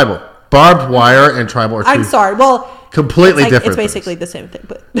was tribal. Barbed wire and tribal are two I'm sorry. Well, completely it's different. It's basically the same thing,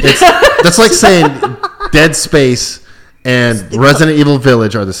 but That's like saying Dead Space and Resident Evil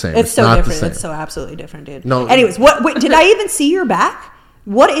Village are the same. it's so not different. the same. It's so absolutely different, dude. No. Anyways, wait, did I even see your back?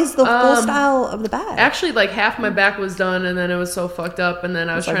 What is the full style of the bag? Actually, like half my back was done, and then it was so fucked up, and then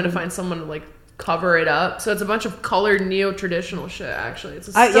I was like- trying to find someone to like cover it up. So it's a bunch of colored neo-traditional shit. Actually, it's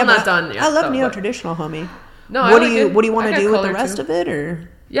still Yeah, not but done yet. I love though, neo but- traditional, homie. No, I what like do you it. What do you want I to got do with the color, rest too. of it, or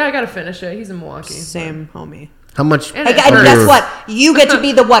Yeah, I gotta finish it. He's in Milwaukee. same, homie? How much? And And, it and hurts. guess what? You get to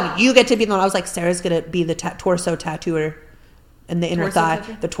be the one. You get to be the one. I was like, Sarah's gonna be the torso tattooer, and the inner Torso thigh,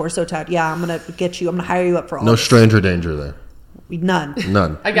 tattoo? the torso tattoo. Yeah, I'm gonna get you. I'm gonna hire you up for all. No of it. stranger danger there. None.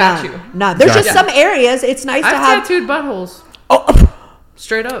 None. I got None. you. None. There's Got just you. some areas. It's nice to I've have. tattooed buttholes Oh,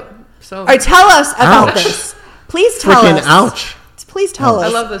 straight up. So all right, tell us about Ouch. this. Please tell Freaking us. ouch. Please tell us.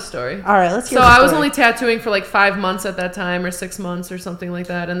 I love this story. All right, let's hear So the I was story. only tattooing for like 5 months at that time, or 6 months, or something like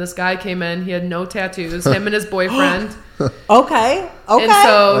that. And this guy came in. He had no tattoos. Him and his boyfriend. Okay. And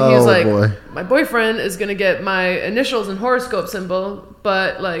so he was Oh, like, boy. my boyfriend is gonna get my initials and horoscope symbol,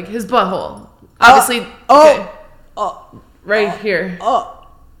 but like his butthole, obviously. Okay, right here.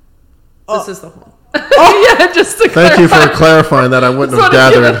 This is the hole. Yeah, just to Thank you for clarify. clarifying that. I wouldn't Just have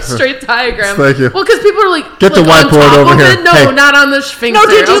wanted to give gathered. a straight diagram. Thank you. Well, because people are like, Get the like, on whiteboard top over of here. it? No, Hey. not on the sphincter. No,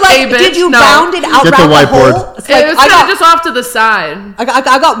 did you okay, like? bitch, Did you no. round it out Get the around the whiteboard. hole? It's It like, was I kind of got, just off to the side.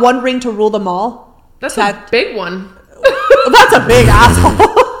 I got one ring to rule them all. That's That- a big one. That's a big asshole.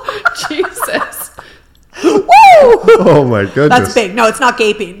 Jesus. Woo! Oh my goodness. That's big. No, it's not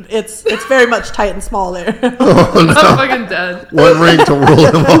gaping. It's very much tight and small there. I'm fucking dead. One ring to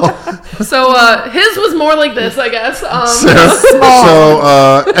rule them all. So his was more like this, I guess. So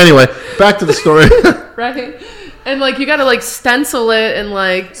anyway, back to the story. Right? And like you gotta like stencil it and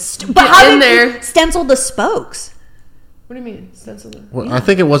like But how get in did there. you stencil the spokes? What do you mean stencil it? Well, I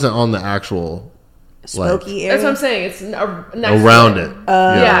think it wasn't on the actual Smoky area. That's what I'm saying. It's next around to it.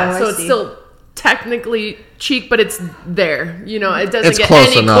 Yeah, Oh, so I it's see. still technically cheek, but it's there. You know, it doesn't It's get close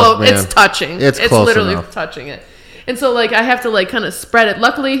any enough, close. man. It's touching. It's close literally enough. touching it. And so like I have to like kind of spread it.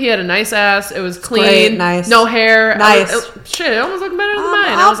 Luckily he had a nice ass. It was clean, great, nice. no hair. Nice. Shit, it almost looked better than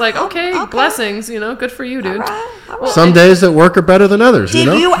mine. I was like, okay, okay. blessings. You know, good for you, dude. All right. Some days that work are better than others. Did you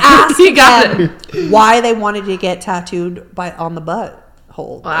know. you ask You got them why they wanted to get tattooed on the butt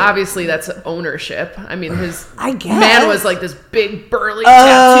hole? Well, obviously that's ownership. I mean, his I guess. man was like this big burly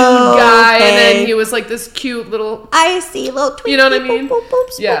tattooed guy, and okay. then he was like this cute little. I see little tweet. You know what I mean? Boop, boop, boop,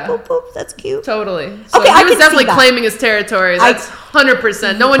 Yeah. boop, boop, boop. That's cute. Totally. So Okay, I he was can see definitely that. claiming his territory. That's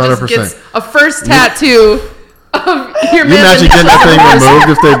 100%. No one just 100%. gets a first tattoo of your You man. imagine getting that thing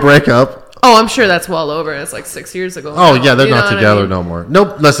removed if they break up. Oh, I'm sure that's well over. It's like 6 years ago. Oh now. yeah, they're You know not what I together mean? no more.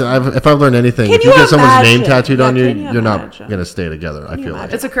 Nope. Listen, if I've learned anything, Can if you you get someone's name imagine? tattooed on Yeah, you, can you you're not imagine? gonna stay together. I feel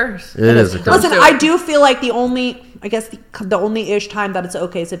like It's a curse. it is a curse. Listen, do it. I do feel like the only ish time that it's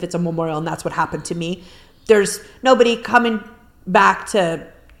okay is if it's a memorial, and that's what happened to me. There's nobody coming back to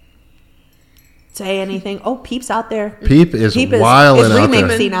say anything. Oh, Peep's out there. Peep is Peep wilding is out there.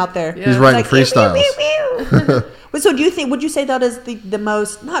 remixing out there. Yeah. He's writing Like, freestyles. pew, pew, pew, pew. But so do you think? Would you say that is the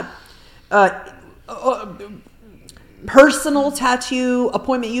most not personal tattoo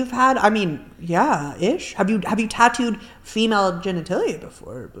appointment you've had? I mean, yeah, ish. Have you tattooed female genitalia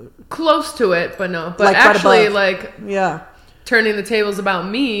before? But, Close to it, but no. But Like, right actually, above. like yeah. turning the tables about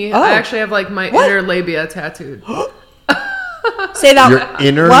me, Oh. I actually have like my What? inner labia tattooed. Say that. Your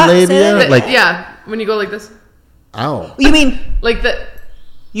inner What? Say labia, that? like Yeah, when you go like this, ow. You mean like that.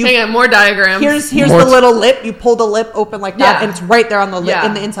 you? Hang on, more diagrams. Here's More- the little lip. You pull the lip open like that, Yeah. and it's right there on the lip Yeah.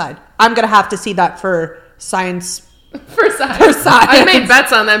 in the inside. I'm gonna have to see that for science. for science. For science. I made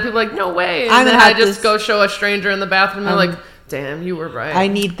bets on that. And people are like, no way. And I'm then gonna I have just to- go show a stranger in the bathroom. And they're like, damn, you were right. I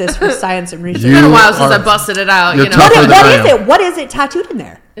need this for science and research. You It's been a while since are- I busted it out. you're You know, tougher What than I is am. it? What is it tattooed in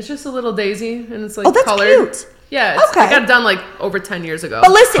there? it's just a little daisy, and it's like Oh, that's colored. cute. Yeah, it's, I Okay. got done like over 10 years ago.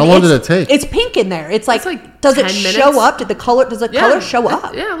 But listen, How long it's- did it take? It's pink in there. It's like, like does it 10 show minutes. up? Does the color show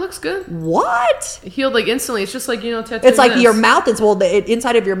up? Yeah, it looks good. What? It healed like instantly. It's just like, you know, tattooing It's like this. your mouth is the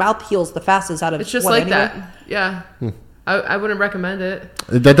inside of your mouth heals the fastest out of. It's just what, like anyway? that. Yeah. I wouldn't recommend it.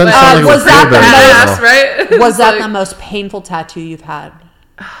 That doesn't But- sound like it was would that feel the very most- well. Badass, right? Was It's that like- the most painful tattoo you've had?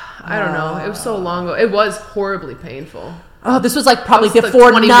 I don't know. It was so long ago. It was horribly painful. Oh, this was like probably I was, like, before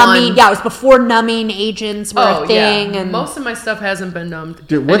 21. numbing. Yeah, it was before numbing agents were a thing. yeah. And Most of my stuff hasn't been numbed.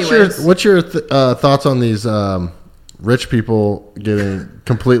 Dude, what's your thoughts on these rich people getting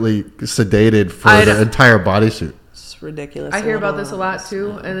completely sedated for I the don't- entire bodysuit? it's ridiculous. I hear about this a lot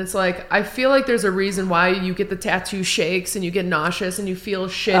too, and it's like I feel like there's a reason why you get the tattoo shakes and you get nauseous and you feel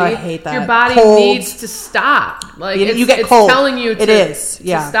shitty. I hate that. Your body Cold. needs to stop. Like You get it's cold. telling you to, It is,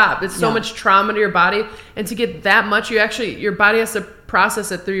 yeah. to stop. It's so Yeah. much trauma to your body, and to get that much, your body has to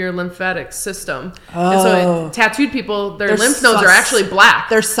process it through your lymphatic system. And Oh. so tattooed people, their They're lymph nodes sus- are actually black.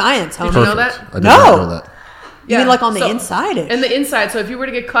 There's science, homie. Did you know that? I did No. not know that. You mean like on the so- inside? And the inside. So if you were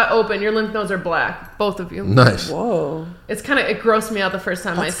to get cut open, your lymph nodes are black. Both of you. Nice. Whoa. It grossed me out the first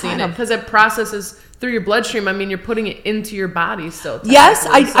time I That's seen kind it of- because it processes through your bloodstream. I mean, you're putting it into your body still. Yes,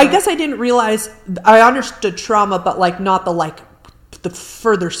 I technically, so- guess I didn't realize. I understood trauma, but like not the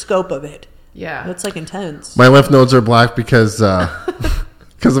further scope of it. Yeah. It's like intense. My lymph nodes are black because of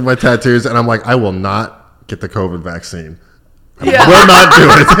my tattoos, and I'm like, I will not get the COVID vaccine. Yeah. Will not do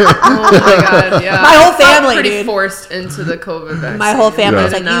it. Oh my god, yeah. My whole I felt family, pretty dude. forced into the COVID vaccine. My whole family Yeah.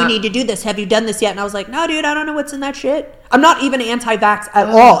 was like, you need to do this. Have you done this yet? And I was like, no, dude, I don't know what's in that shit. I'm not even anti-vax at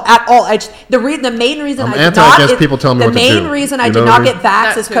all. I just, the main reason I'm I did anti not against is- people telling me what to do. The main reason I You did know not what I get mean? vaxxed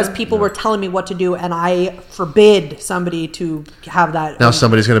That is because too. people were telling me what to do, and I forbid somebody to have that. Now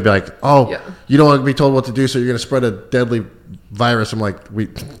somebody's going to be like, oh, Yeah. you don't want to be told what to do, so you're going to spread a deadly virus. I'm like,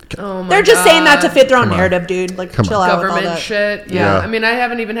 Oh my They're just saying that to God. fit their own Come on. narrative, dude. Like, Come chill on. out with all Government that. shit. Yeah. Yeah. I mean, I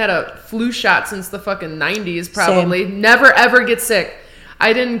haven't even had a flu shot since the fucking 90s, probably. Never, ever get sick.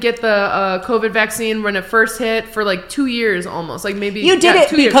 I didn't get the COVID vaccine when it first hit for like 2 years almost. Like maybe. You did yeah, it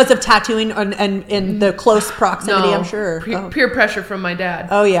 2 years. because of tattooing and in the close proximity, No, I'm sure. Peer pressure from my dad.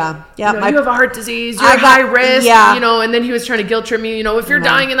 Oh, yeah. Yeah. You know, you have a heart disease, you're I got- high risk, yeah. you know, and then he was trying to guilt trip me, you know, if you're No.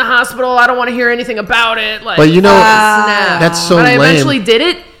 dying in the hospital, I don't want to hear anything about it. Like, but you know, snap. that's so But I lame. eventually did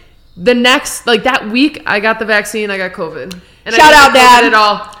it. The next, like that week, I got the vaccine, I got COVID. And Shout I out, didn't get COVID Dad. at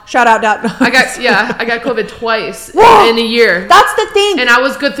all. Shout out, Dad. I got COVID twice Whoa. in a year. That's the thing. And I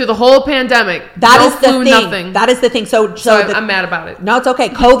was good through the whole pandemic. That no is the flu, thing. nothing. That is the thing. So I'm mad about it. no, it's okay.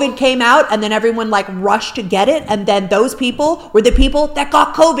 COVID came out, and then everyone like rushed to get it, and then those people were the people that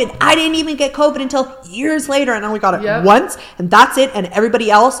got COVID. I didn't even get COVID until years later, and I only got it Yep. once, and that's it. And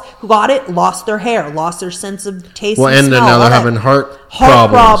everybody else who got it lost their hair, lost their sense of taste. well, and and smell, then now all they're that. having heart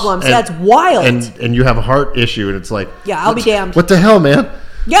problems. Yeah, it's wild. And you have a heart issue, and it's like, Yeah, I'll be damned. What the hell, man?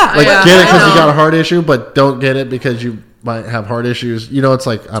 Yeah, Like, Yeah, get it I because you know. got a heart issue, but don't get it because you might have heart issues. You know, it's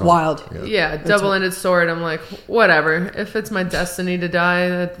like, I don't wild. know. Yeah, double-ended sword. I'm like, whatever. If it's my destiny to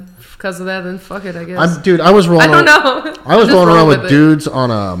die because of that, then fuck it, I guess. Dude, I was rolling. I don't know. I was Just rolling roll around with it. dudes on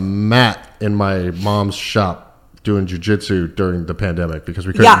a mat in my mom's shop doing jujitsu during the pandemic because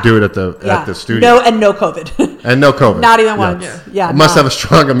we couldn't Yeah. do it at the studio. No, and no COVID. And no COVID. Not even Yeah. once. Yeah, I must no. have a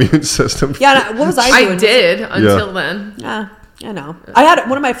strong immune system. Yeah, no, what was I doing? I did until then. Yeah, I know. I had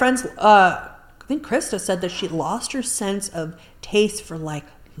one of my friends, I think Krista said that she lost her sense of taste for like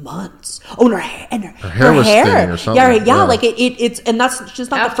months. Oh, and her hair was thinning or something. Yeah, Yeah. like it's, and that's just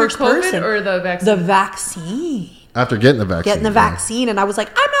not After the first COVID person. or the vaccine? The vaccine. After getting the vaccine. Getting the yeah. vaccine, and I was like,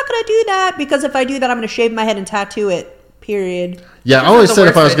 I'm not going to do that because if I do that, I'm going to shave my head and tattoo it. Period. Yeah, I always the said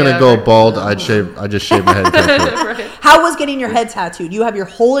if I was worst going to idea go ever. bald, I'd just shave my head. And tattoo it. Right. How was getting your head tattooed? You have your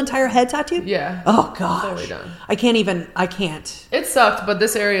whole entire head tattooed? Yeah. Oh gosh. Totally done. I can't. It sucked, but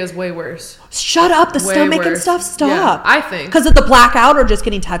this area is way worse. Shut up. The Way stomach and worse. stuff. Stop. Yeah, I think. Because of the blackout or just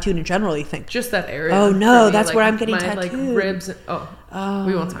getting tattooed in general, you think? Just that area. Oh, no, for me, that's like, where I'm getting my, tattooed. Like ribs. We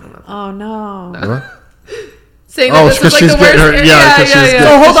won't talk about that. Oh no. What? Saying Oh, that it's this is 'cause like she's the worst. getting her- yeah, 'cause she's So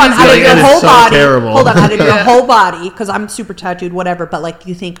getting- hold on, She's out of like, your "It's whole so body. terrible." Hold on, out of your Yeah. whole body, because I'm super tattooed, whatever. But like,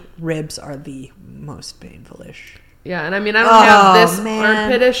 you think ribs are the most painful-ish? Yeah, and I mean, I don't have this man.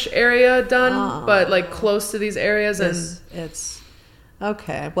 armpitish area done, but like close to these areas and It's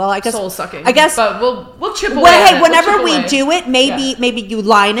okay. Well, I guess soul sucking. I guess. but we'll chip away. Well, at hey, it. whenever We'll we chip away. do it, maybe you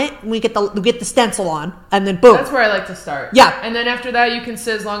line it. We get the stencil on, and then boom. That's where I like to start. Yeah. and then after that, you can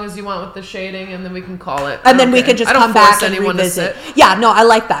sit as long as you want with the shading, and then we can call it. And I then don't we care. can just I don't come force back and anyone to revisit. sit. Yeah, no, I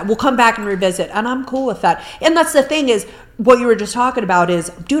like that. We'll come back and revisit, and I'm cool with that. And that's the thing is, what you were just talking about is,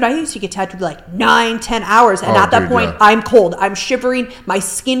 dude, I used to get tattooed like 9-10 hours, and Oh, at that dude, point, yeah. I'm cold, I'm shivering, my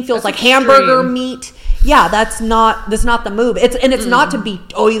skin feels That's like hamburger extreme. meat. Yeah, that's not the move. It's not to be,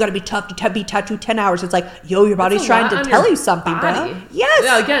 oh, you got to be tough to be tattooed 10 hours. It's like, yo, your body's That's a trying lot to on tell your you something, bro. body. Yes.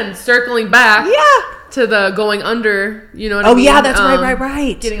 Yeah, again, circling back. Yeah. To the going under, you know what I Oh, mean? yeah, that's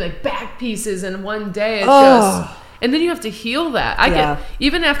right. Getting like back pieces in one day. It's Oh. just, and then you have to heal that. I Yeah. get,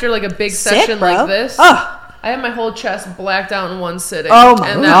 even after like a big Sick, session bro. like this, Oh. I had my whole chest blacked out in one sitting. Oh, my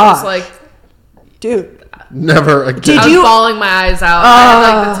and that was gosh. like, Dude. Never again. Did I was you- bawling my eyes out. I had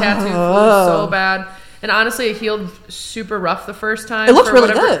like the tattoo flu so bad. And honestly, it healed super rough the first time. It looks for really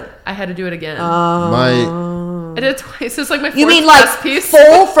whatever. good. I had to do it again. My I did it twice. It's like my fourth You mean like chest piece.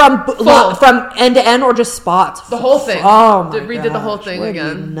 full from Full. from end to end, or just spots? The whole thing. Oh my Redid the whole gosh, thing what are you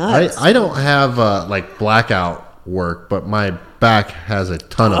again. Nuts. I don't have like blackout work, but my back has a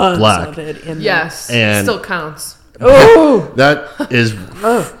ton of Tons black. of it in there. Yes, And- still counts. Ooh.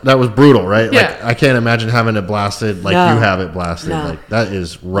 That was brutal, right? Yeah. Like I can't imagine having it blasted like No. you have it blasted. No. Like that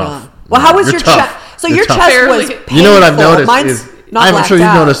is rough. Well, how was You're your tough. chest? So You're your tough. chest Barely. was painful. You know what I've noticed Mine's is not I'm sure blacked you've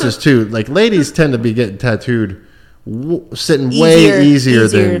out. noticed this too. Like ladies tend to be getting tattooed sitting Easier way easier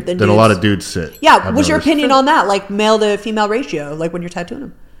than a lot dudes. of dudes sit. Yeah, I've what's your noticed. opinion on that? Like male to female ratio, like when you're tattooing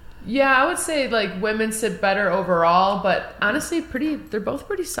them? Yeah, I would say like women sit better overall, but honestly, they're both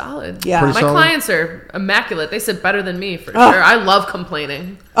pretty solid. Yeah. Pretty My solid? clients are immaculate. They sit better than me for Oh. sure. I love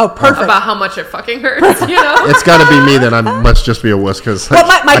complaining Oh, perfect. about how much it fucking hurts, you know? It's got to be me then. I must just be a wuss because. But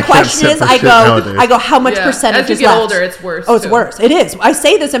my question is, I go, how much Yeah. percentage As you is get left? older, it's worse. Oh, it's too. worse. It is. I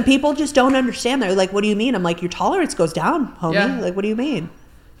say this, and people just don't understand. They're like, "What do you mean?" I'm like, "Your tolerance goes down, homie. Yeah. Like, what do you mean?"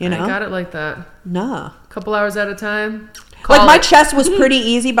 You I know? got it like that. Nah. A couple hours at a time. Like Call my it. chest was pretty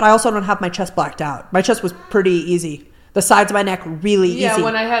easy, but I also don't have my chest blacked out. My chest was pretty easy. The sides of my neck really Yeah, easy.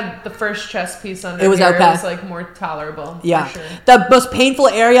 when I had the first chest piece under It was here, okay. it was like more tolerable. Yeah. For sure. The most painful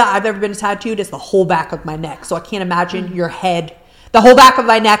area I've ever been tattooed is the whole back of my neck. So I can't imagine your head. The whole back of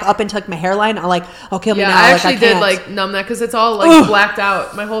my neck up into like my hairline. I'm like, oh, kill me Yeah, now. I like, actually can't. did like numb that because it's all like blacked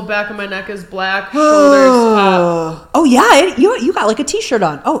out. My whole back of my neck is black, shoulders, top. Oh yeah, you got like a t-shirt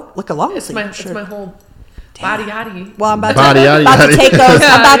on. Oh, like a long It's sleeve my shirt. whole body yaddy. Well, I'm about, Body, to, yaddy, about to yaddy. take those.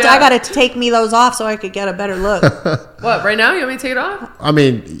 Yeah, I yeah. got to take me those off so I could get a better look. What, right now? You want me to take it off? I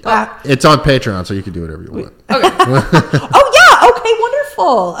mean, it's on Patreon, so you can do whatever you want. Okay. Oh yeah, okay,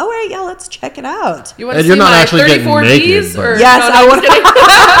 wonderful. All right, yeah, let's check it out. You want And to you're see not my actually getting 34 naked, Ds? but- Or, Yes, no, I I'm want. just kidding.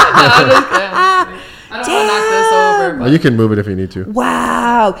 No, I'm just kidding. I don't want to knock this over. Well, you can move it if you need to.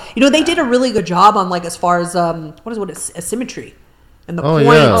 Wow, you know they did a really good job on like as far as what is asymmetry and the Oh, points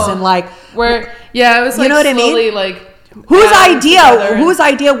yeah. and like Where, yeah, it was like know what I mean? slowly like. whose adding together.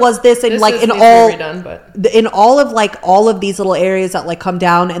 idea was this in This like is in needs to be all redone, but in all of these little areas that like come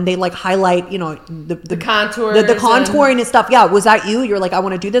down and they like highlight the contours the and- contouring and stuff. Yeah, was that you? You're like, I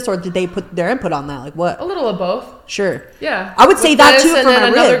want to do this, or did they put their input on that? Like what? a little of both. Sure. Yeah, I would say With that this, too and for then my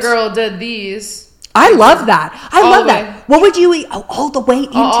another ribs. girl did these. I love that. I All love the that. way. What would you eat? Oh, all the way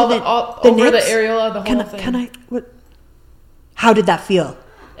into All the over the nips? areola, the whole thing. Can I? What? How did that feel?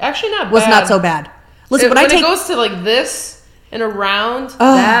 Actually, not Was bad. not so bad. Listen, when I take it goes to like this and around, Ugh.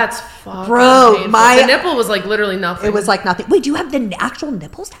 that's fucking Bro, painful. my- the nipple was like literally nothing. it was like nothing. Wait, do you have the actual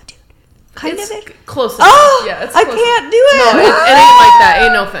nipples tattooed? Kind it's of it. close. Oh, yeah, it's I close. can't do it. No, it ain't like that.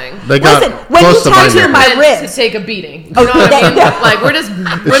 Ain't no thing. They got Listen, when close you to my tattoo nipple. my Meant ribs. to take a beating. You Oh, know what I mean? yeah. Like we're just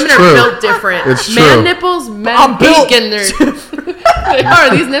women are true. built different. It's Man true. nipples, men I'm built- peak and they are.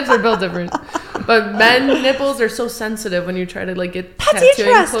 These nips are built different. But men nipples are so sensitive when you try to like get That's tattooing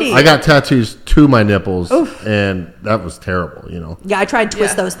interesting. close. I got tattoos to my nipples, and that was terrible. You know, Yeah, I try and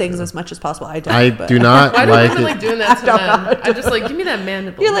twist Yeah. those things as much as possible. I don't. I but- do not Why do like women it. like doing that to I don't know. men? I'm just like, give me that man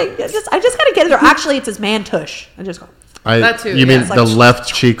nipple. You're like, I just gotta get it. Or actually, it's his man tush. I just go That too, You yeah. mean It's like- the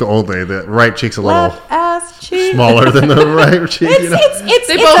left cheek only? The right cheek's a little left ass cheek. smaller than the right cheek. It's, You know? it's,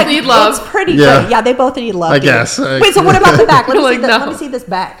 They it's both a- need love. It's pretty Yeah. good. Yeah, they both need love. I dude. guess. Wait, so what about the back? Let me, Like, see, the, no. let me see this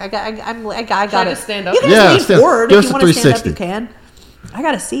back. I got Try it. to stand up. You can Yeah, just lean stand- forward give if us you a want to stand up. 360. You can. I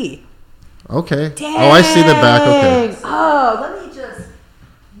gotta see. Okay. Dang. Oh, I see the back. Okay. Oh, let me just.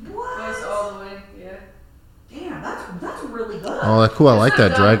 Goes What? all the way. Yeah. Damn, that's really good. Oh, cool. I like It's that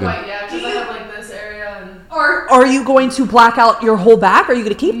not done dragon. quite yet, 'cause I have like this area and. Or are you going to black out your whole back? Or are you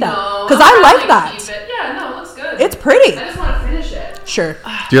going to keep that? No, Because I'll I like probably that. keep it. Yeah, no, it looks good. It's pretty. I just want to finish it. Sure.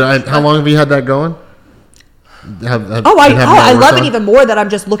 Dude, how long have you had that going? Oh, I love it even more that I'm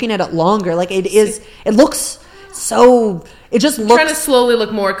just looking at it longer. Like it is. It looks so. It just I'm trying to looks. slowly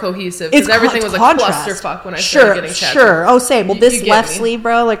look more cohesive It's because everything was a contrast. clusterfuck when I Sure, started getting tattooed. sure. Oh, same. Well, You- this you get left me. sleeve,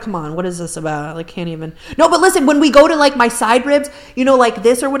 bro. Like, come on. What is this about? Like, can't even. No, but listen. When we go to like my side ribs, you know, like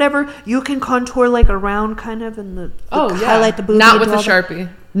this or whatever, you can contour like around, kind of, and highlight the booty. Not and with do a all that. Sharpie.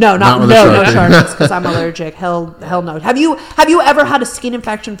 No, Not no with a Sharpie. Sharpies because I'm allergic. Hell no. Have you ever had a skin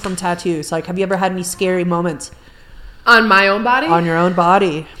infection from tattoos? Like, have you ever had any scary moments On my own body? on your own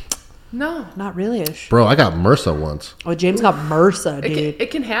body? No. Not really ish. Bro, I got MRSA once. Oh, James got MRSA, dude. It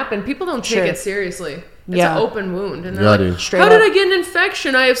can happen. People don't take Sure. it seriously. It's Yeah. an open wound. And they're Yeah, like, dude. Straight how did up. I get an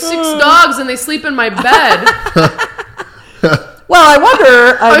infection? I have 6 dogs and they sleep in my bed. Well, I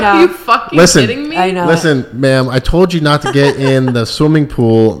wonder. I Are you know. fucking Listen, kidding me? I know. Listen, ma'am, I told you not to get in the swimming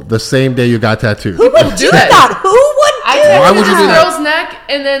pool the same day you got tattooed. Who would do do that? that? Who would I do tattooed Why would you this do that? girl's neck,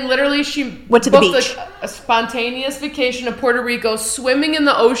 and then literally she Went to the booked beach. a spontaneous vacation to Puerto Rico, swimming in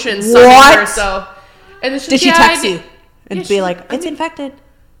the ocean, sunning What? herself. And then Did she yeah, text I you did- and yeah, be she- like, I "It's mean, infected"?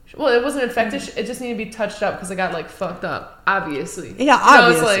 Well, it wasn't infected. It just needed to be touched up because it got like fucked up. Obviously. Yeah, You know,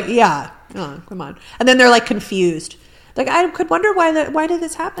 it's obviously. like, Yeah. Oh, come on. And then they're like confused. Like, I could wonder why did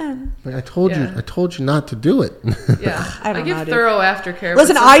this happen? Like, I told you not to do it. Yeah. I don't give know, dude. thorough aftercare.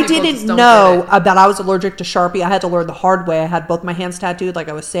 Listen, but some I people didn't just don't know get it. that I was allergic to Sharpie. I had to learn the hard way. I had both my hands tattooed, like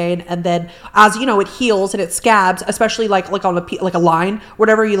I was saying, and then as you know, it heals and it scabs, especially like on like a line,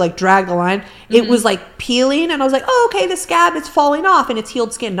 whatever you like drag the line. It was like peeling, and I was like, oh, okay, the scab is falling off, and it's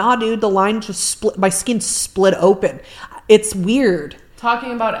healed skin. Nah, dude, the line just split. My skin split open. It's weird.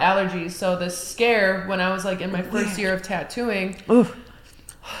 talking about allergies. So the scare when I was like in my first year of tattooing. Oof.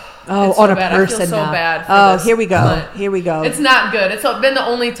 Oh, It's so on a bad. I person feel so now. bad for Oh, this, here we go. but Here we go. It's not good. It's been the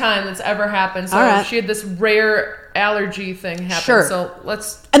only time that's ever happened. So All right. she had this rare allergy thing happen. Sure. So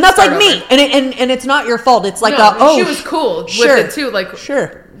let's. And that's start like me. over. And it's not your fault. It's like She was cool sure, with it too. Like,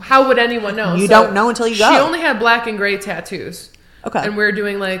 sure. how would anyone know? You don't know until you go. She only had black and gray tattoos. Okay. And we were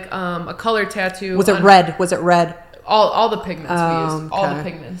doing like a color tattoo. Was it on red? Was it red? All the pigments we used. All the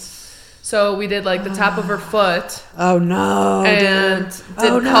okay. pigments. So we did like the top of her foot Oh no. and dude.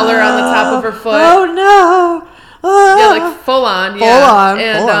 did Oh, color on the top of her foot. Oh no. Oh. Yeah, like full on. Full on,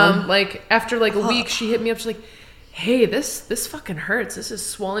 And full on. like after like a week, she hit me up. She's like, "Hey, this fucking hurts. This is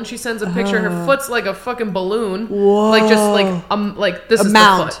swollen." She sends a picture. Her foot's like a fucking balloon. Whoa. Like just like this A is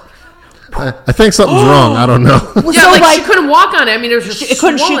mound. the foot. I think something's wrong. I don't know. Yeah, So, like she couldn't walk on it. I mean, it was just she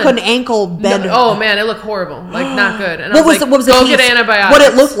swollen. couldn't ankle bend. Oh man, it looked horrible. Like not good. And What I was was like, what was the go piece? get antibiotics. What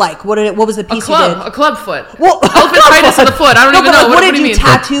it looked like? What was the A piece you did? club foot. Well, Elephantitis of the foot. I don't even but know. like, What did do you you mean?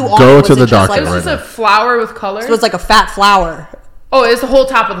 tattoo on? Go Was to it the just doctor It was right just now. a flower with color. So it was like a fat flower. Oh, it's the whole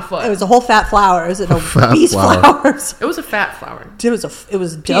top of the foot. It was a whole fat flower. Is it a fat bee's flower. flowers? It was a fat flower. It was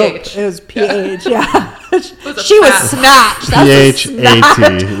dope. PH. It was PH. Yeah. was a She was fat- snatched. That's a snatch.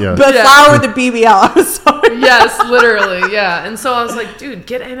 PHAT. Yeah. The Yeah. flower with the BBL. I'm sorry. Yes, literally, yeah. And so I was like, dude,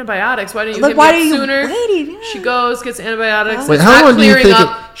 get antibiotics. Why didn't you Like, hit why me are up you sooner? waiting? Yeah. She goes, gets antibiotics. Wait, it's how not long do you clearing think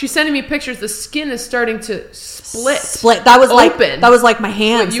up. She's sending me pictures. The skin is starting to split. That was Open. like my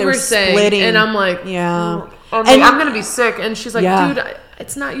hands. What you They were saying, splitting. and I'm like, yeah. I'm And like, I'm gonna be sick. And she's like, Yeah. dude,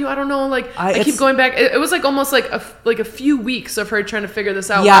 it's not you. I don't know. Like, I keep it's- going back. It was like almost like a few weeks of her trying to figure this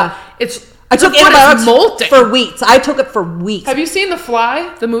out. Yeah. Wow. It's I took the foot is antibiotics molting. for weeks. I took it for weeks. Have you seen The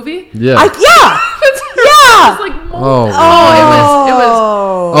Fly, the movie? Yeah. Yeah. It's like molting. Oh, It was.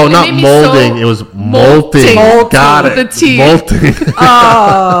 Oh, it not made me molding. so It was molting. molting. Got With it. the T. Molting.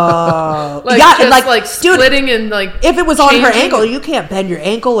 Oh. Like, yeah, just and like dude, splitting and like. if it was on her changing. ankle, you can't bend your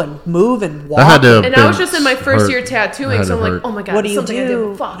ankle and move and walk. That had to have And I was been just in my first hurt. year That tattooing, had so to I'm like, hurt. oh my god, What do you something I do?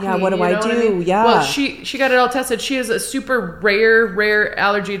 did. Fuck Yeah, me, what do you I know what do? mean? Yeah. Well, she got it all tested. She has a super rare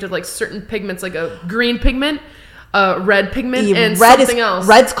allergy to like certain pigments, like a green pigment, red pigment, and something else.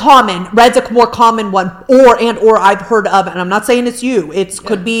 Red's common. Red's a more common one, or I've heard of, and I'm not saying it's you. It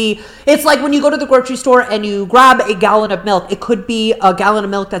could be. It's like when you go to the grocery store and you grab a gallon of milk. It could be a gallon of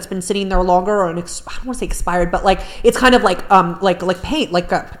milk that's been sitting there longer, or I don't want to say expired, but like it's kind of like paint,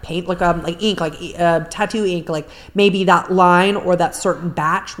 like ink, like tattoo ink. Like maybe that line or that certain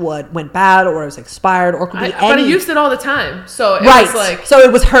batch went bad, or it was expired, or it could be But I any. used it all the time, so it Right. was like So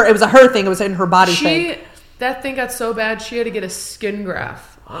it was her. It was a her thing. It was in her body thing. that thing got so bad she had to get a skin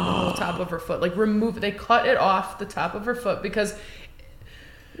graft on the whole top of her foot. Like they cut it off the top of her foot because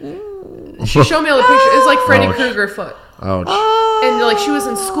she showed me all the pictures. It's like Freddy Ouch. Krueger foot. Ouch. And like she was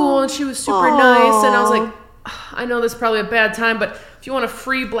in school and she was super nice, and I was like, I know this is probably a bad time, but if you want a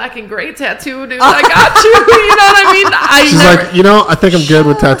free black and gray tattoo, dude, I got you. You know what I mean? She's like, I think I'm good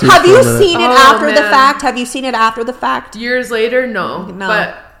with tattoos. Have for you a minute. seen it Oh, after the man. fact? Have you seen it after the fact? years later, no, No.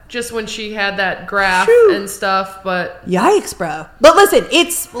 but just when she had that graft Shoot. and stuff, but. Yikes, bro! But listen,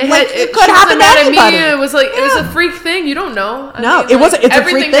 it's It like had- it could she happen wasn't to mad at anybody. me. It was like it was a freak thing. You don't know. No, it wasn't- it's a freak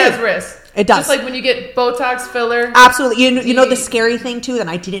everything thing. has risk. It does. Just like when you get Botox filler. Absolutely. You know the scary thing too, and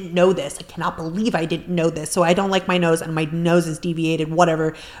I didn't know this. I cannot believe I didn't know this. So I don't like my nose, and my nose is deviated,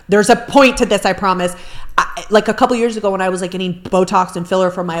 whatever. There's a point to this, I promise. Like a couple years ago when I was like getting Botox and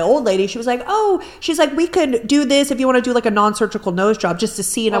filler from my old lady, she was like, she's like, we could do this if you want to do like a non-surgical nose job just to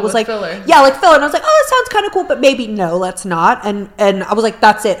see. And I was with like, filler. yeah, like filler. And I was like, oh, that sounds kind of cool, but maybe no, let's not. And I was like,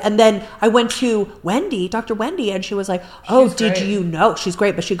 that's it. And then I went to Dr. Wendy, and she was like, oh, She's did great. you know? She's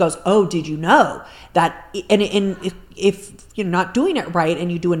great, but she goes, oh, did you know that if you're not doing it right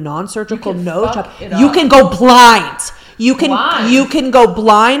and you do a non-surgical You can nose fuck job, it you up. can go blind. You can Blind. go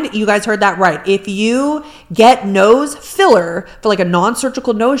blind. You guys heard that right. If you get nose filler for like a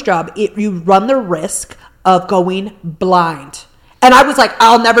non-surgical nose job, you run the risk of going blind. And I was like,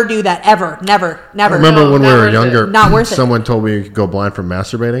 I'll never do that ever, never. I remember No, when we not were worth it. younger, Not worth it. someone told me you could go blind from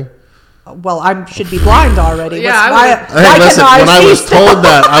masturbating. Well, I should be blind already. Yeah, why Hey, listen, when I was told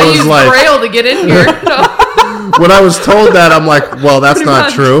that, I I was used like, Braille to get in here. when I was told that, I'm like, well, that's Pretty not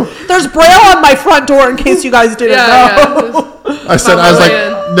much. true. There's Braille on my front door in case you guys didn't know. I was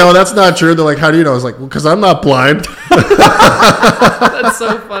like, no, that's not true. They're like, how do you know? I was like, well, because I'm not blind. That's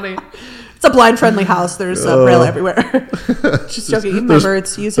so funny. It's a blind-friendly house. There's Braille everywhere. Just joking. Even my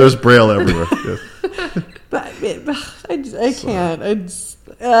birds use it. There's Braille everywhere. Yeah. But I can't.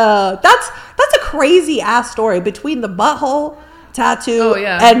 That's a crazy ass story between the butthole tattoo, Oh,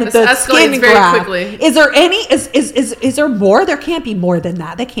 yeah. and This the escalates skin very grab. quickly. Is there any? Is there more? There can't be more than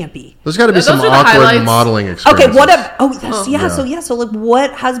that. There can't be. There's got to be Those some are the awkward highlights. modeling experiences. Okay, what? Yeah. Yeah. So like,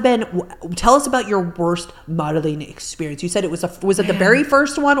 what has been? Tell us about your worst modeling experience. You said it was it the very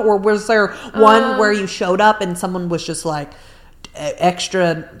first one, or was there one where you showed up and someone was just like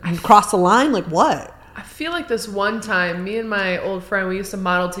extra cross the line? Like what? I feel like this one time, me and my old friend, we used to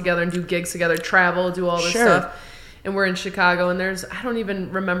model together and do gigs together, travel, do all this Sure. stuff. And we're in Chicago, and I don't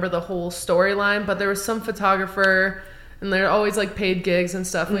even remember the whole storyline, but there was some photographer, and they're always like paid gigs and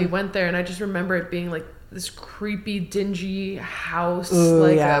stuff. And we went there, and I just remember it being like this creepy, dingy house,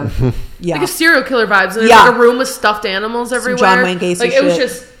 like yeah. like a serial killer vibes. And there's Yeah. like a room with stuffed animals everywhere. John Wayne Gacy like it was shit.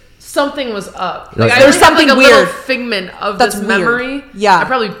 just something was up. Right. Like I There's only had, something like a weird. little figment of That's this weird. memory. Yeah. I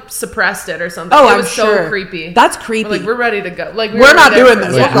probably suppressed it or something. Oh, it I'm was sure. so creepy. That's creepy. We're like, we're ready to go. Like We're not there doing for-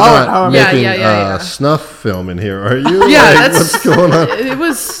 this. Like, Yeah. you're not Oh, making yeah. snuff film in here, are you? Yeah, Like, that's what's going on? It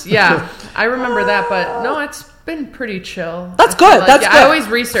was, yeah. I remember that, but no, it's been pretty chill. That's I feel good, like. that's Yeah, good. I always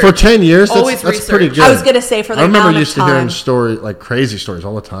research. For 10 years, Always that's pretty research. good. I was gonna say for the I remember amount of used to hearing time. story like crazy stories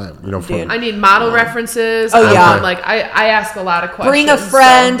all the time. You know, from Dude. I need model references. Oh, yeah. Like I ask a lot of questions. Bring a so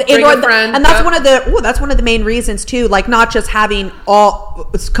friend, bring a friend, and that's yep. one of the main reasons too. Like not just having all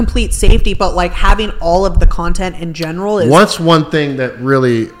complete safety, but like having all of the content in general is Once one thing that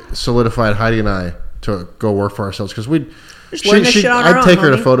really solidified Heidi and I to go work for ourselves because we'd learn this shit on our I'd own, take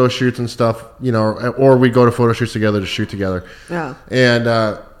her to homie. photo shoots and stuff, you know, or we'd go to photo shoots together to shoot together. Yeah.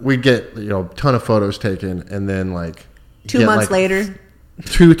 And we'd get a ton of photos taken, and then like 2 get, months like, later.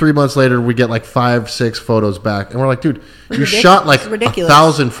 2-3 months later, we get like 5-6 photos back, and we're like, dude, you shot like ridiculous.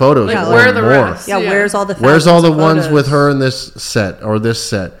 1,000 photos, Like, or where are the more. rest? Yeah, Yeah. where's all the Where's all the thousands of ones photos? with her in this set or this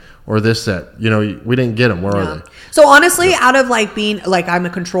set or this set? You know, we didn't get them. Where are they? So honestly, out of like being like I'm a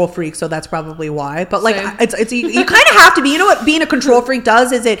control freak, so that's probably why. But like Same. it's you kind of have to be. You know what being a control freak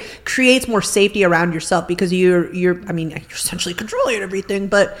does is it creates more safety around yourself because you're you're essentially controlling everything.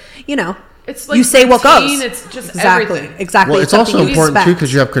 But you know, It's like you say what goes. routine, it's just exactly, everything. exactly. Well, it's something also you important too expect.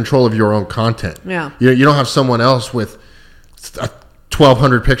 because you have control of your own content. Yeah. You don't have someone else with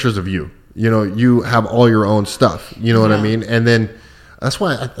 1,200 pictures of you. You know, you have all your own stuff. You know what I mean? And then that's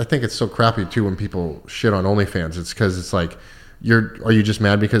why I think it's so crappy too when people shit on OnlyFans. It's because it's like, are you just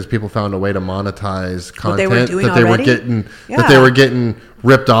mad because people found a way to monetize What they content were doing that they already? were getting Yeah. that they were getting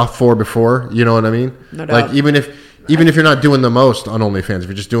ripped off for before? You know what I mean? No like doubt. even if you're not doing the most on OnlyFans, if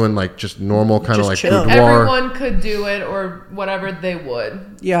you're just doing like just normal kind of Just like chill. boudoir. Everyone could do it or whatever they would.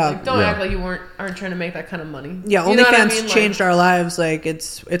 Yeah. Like, don't Yeah. act like you aren't trying to make that kind of money. Yeah, You know what I OnlyFans mean? Like, changed our lives. Like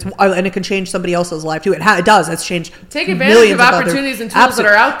it's and it can change somebody else's life too. It does. It's changed. Take advantage millions of other- opportunities and tools that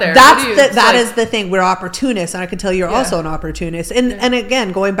are out there. That's What do you- the, it's that like- is the thing. We're opportunists, and I can tell you're Yeah. also an opportunist. And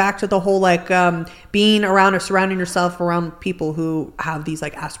again, going back to the whole like being around or surrounding yourself around people who have these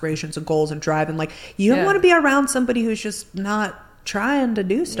like aspirations and goals and drive, and like you don't Yeah. want to be around somebody who's just not trying to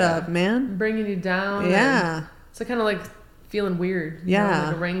do stuff, Yeah. man. bringing you down. Yeah. and It's kind of like feeling weird. You Yeah. know,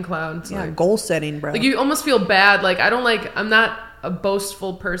 like a rain cloud. It's Yeah, like, goal setting, bro. like you almost feel bad. Like I'm not a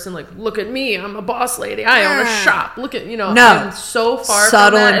boastful person. Like, look at me, I'm a boss lady. I own a Yeah. shop. Look at No. I'm so far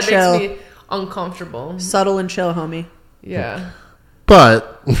Subtle from that. and It chill. makes me uncomfortable. Subtle and chill, homie. Yeah,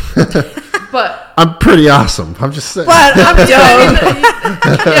 But but I'm pretty awesome. I'm just saying. But I'm dope.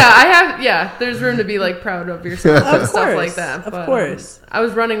 yeah. There's room to be like proud of yourself and Of stuff course, like that. of but, course. I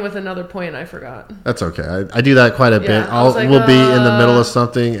was running with another point and I forgot. That's okay. I do that quite a bit. Yeah, I was like, We'll be in the middle of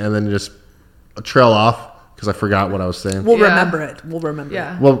something and then just trail off because I forgot what I was saying. We'll Yeah. remember it. We'll remember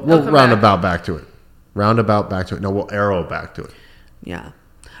Yeah. it. We'll It'll come roundabout back to it. Roundabout back to it. No, we'll arrow back to it. Yeah. All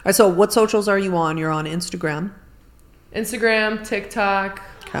right. So, what socials are you on? You're on Instagram. Instagram, TikTok,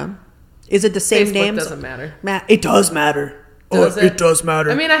 Okay. Is it the same Facebook names? doesn't matter. It does matter. Does it? does matter.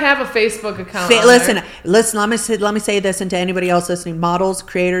 I mean, I have a Facebook account. on Listen. there. Let me say this, and to anybody else listening: models,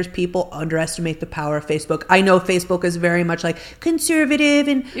 creators, people underestimate the power of Facebook. I know Facebook is very much like conservative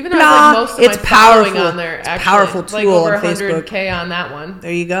and Even though blah. I have like most of It's my following powerful. on there, It's actually. powerful like tool over on Facebook. 100K on that one.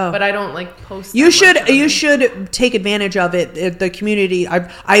 There you go. But I don't like post. You that should much on you it. should take advantage of it. The community.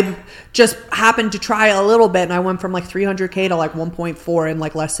 I've just happened to try a little bit, and I went from like 300K to like 1.4 in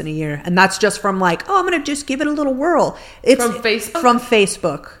like less than a year, and that's just from like, oh, I'm gonna just give it a little whirl. It's From Facebook? From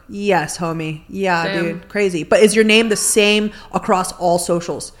Facebook. Yes, homie. Yeah, Damn. dude, crazy. But is your name the same across all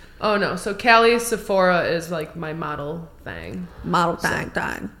socials? Oh no! So Callie Sephora is like my model thing. Model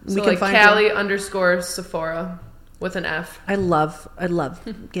dang. So like Callie _ Sephora with an F. I love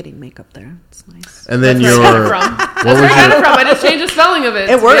getting makeup there. It's nice. And then That's where I got your it from. That's what where I was got your it from. I just changed the spelling of it.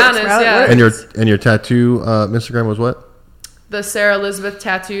 It to works, be honest, bro. It yeah. works. and your tattoo Instagram was what? the Sarah Elizabeth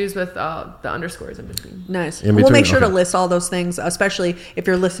tattoos with the underscores in between. Nice. In We'll between, make sure to okay. list all those things, especially if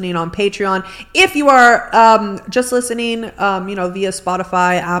you're listening on Patreon. If you are just listening, via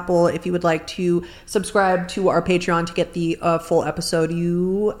Spotify, Apple, if you would like to subscribe to our Patreon to get the full episode,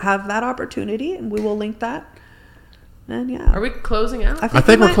 you have that opportunity, and we will link that. And yeah. Are we closing out? I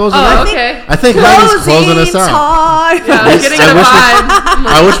think we're might- closing Oh, out. okay. I think Heidi's closing us out. Time. Yeah, I'm getting the vibe.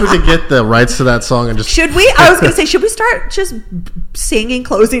 I wish we could get the rights to that song and just. Should we? I was going to say, should we start just singing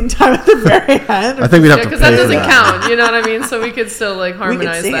closing time at the very end? I think we'd have Yeah, to because pay that for doesn't that. count. You know what I mean? So we could still like we could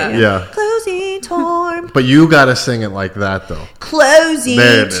harmonize sing that. it. Yeah. Closing time. But you got to sing it like that, though. Closing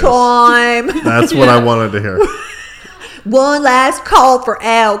There it is. time. That's what I wanted to hear. One last call for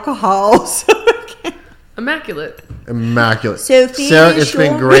alcohol. Immaculate. Immaculate. So Sarah, it's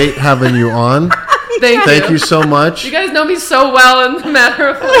been your- great having you on. Thank Thank you so much. You guys know me so well in a matter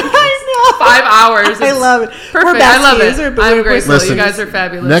of like I know. 5 hours. I It's love it. Perfect. We're I love besties. it. We're- I'm we're- grateful. Listen, You guys are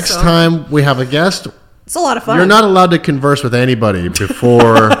fabulous. Next so. time we have a guest, It's a lot of fun. you're not allowed to converse with anybody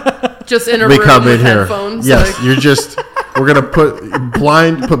before just in a we room come with in here. headphones. Yes, like- you're just. We're gonna put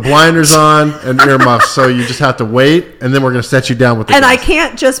blinders on and earmuffs, so you just have to wait, and then we're gonna set you down with the. And I guest.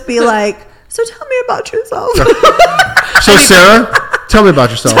 can't just be like, so tell me about yourself. So Sarah, tell me about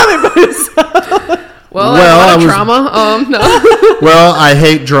yourself. Tell me about yourself. well, Well, I I was- trauma. No. Well, I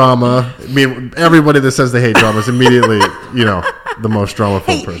hate drama. I mean, everybody that says they hate drama is immediately, the most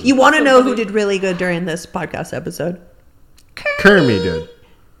drama-filled Hey, person. you want to know who did really good during this podcast episode? Kermie did.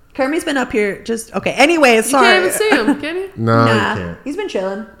 Kermie's been up here just okay. Anyway, You sorry. can't even see him, can you? No, you Nah, can't. he's been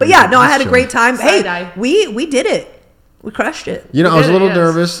chilling. But yeah, no, I had a great time. Hey, Side-eye. we did it. We crushed it. I was a did it, little yes.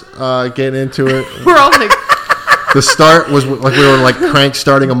 nervous getting into it. We're all like, The start was like we were like crank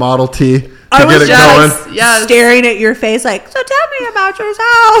starting a Model T to I get was it just going. yes. staring at your face like, so tell me about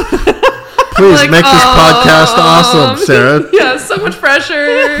yourself. Please like, make this podcast "Aw." awesome, Sarah. Yeah, so much pressure.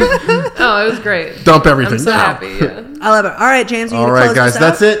 Oh, it was great. Dump everything I'm so now. happy. Yeah. I love it. All right, James. You All gonna right, close guys, this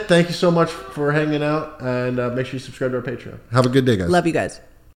that's out? it. Thank you so much for hanging out, and make sure you subscribe to our Patreon. Have a good day, guys. Love you guys.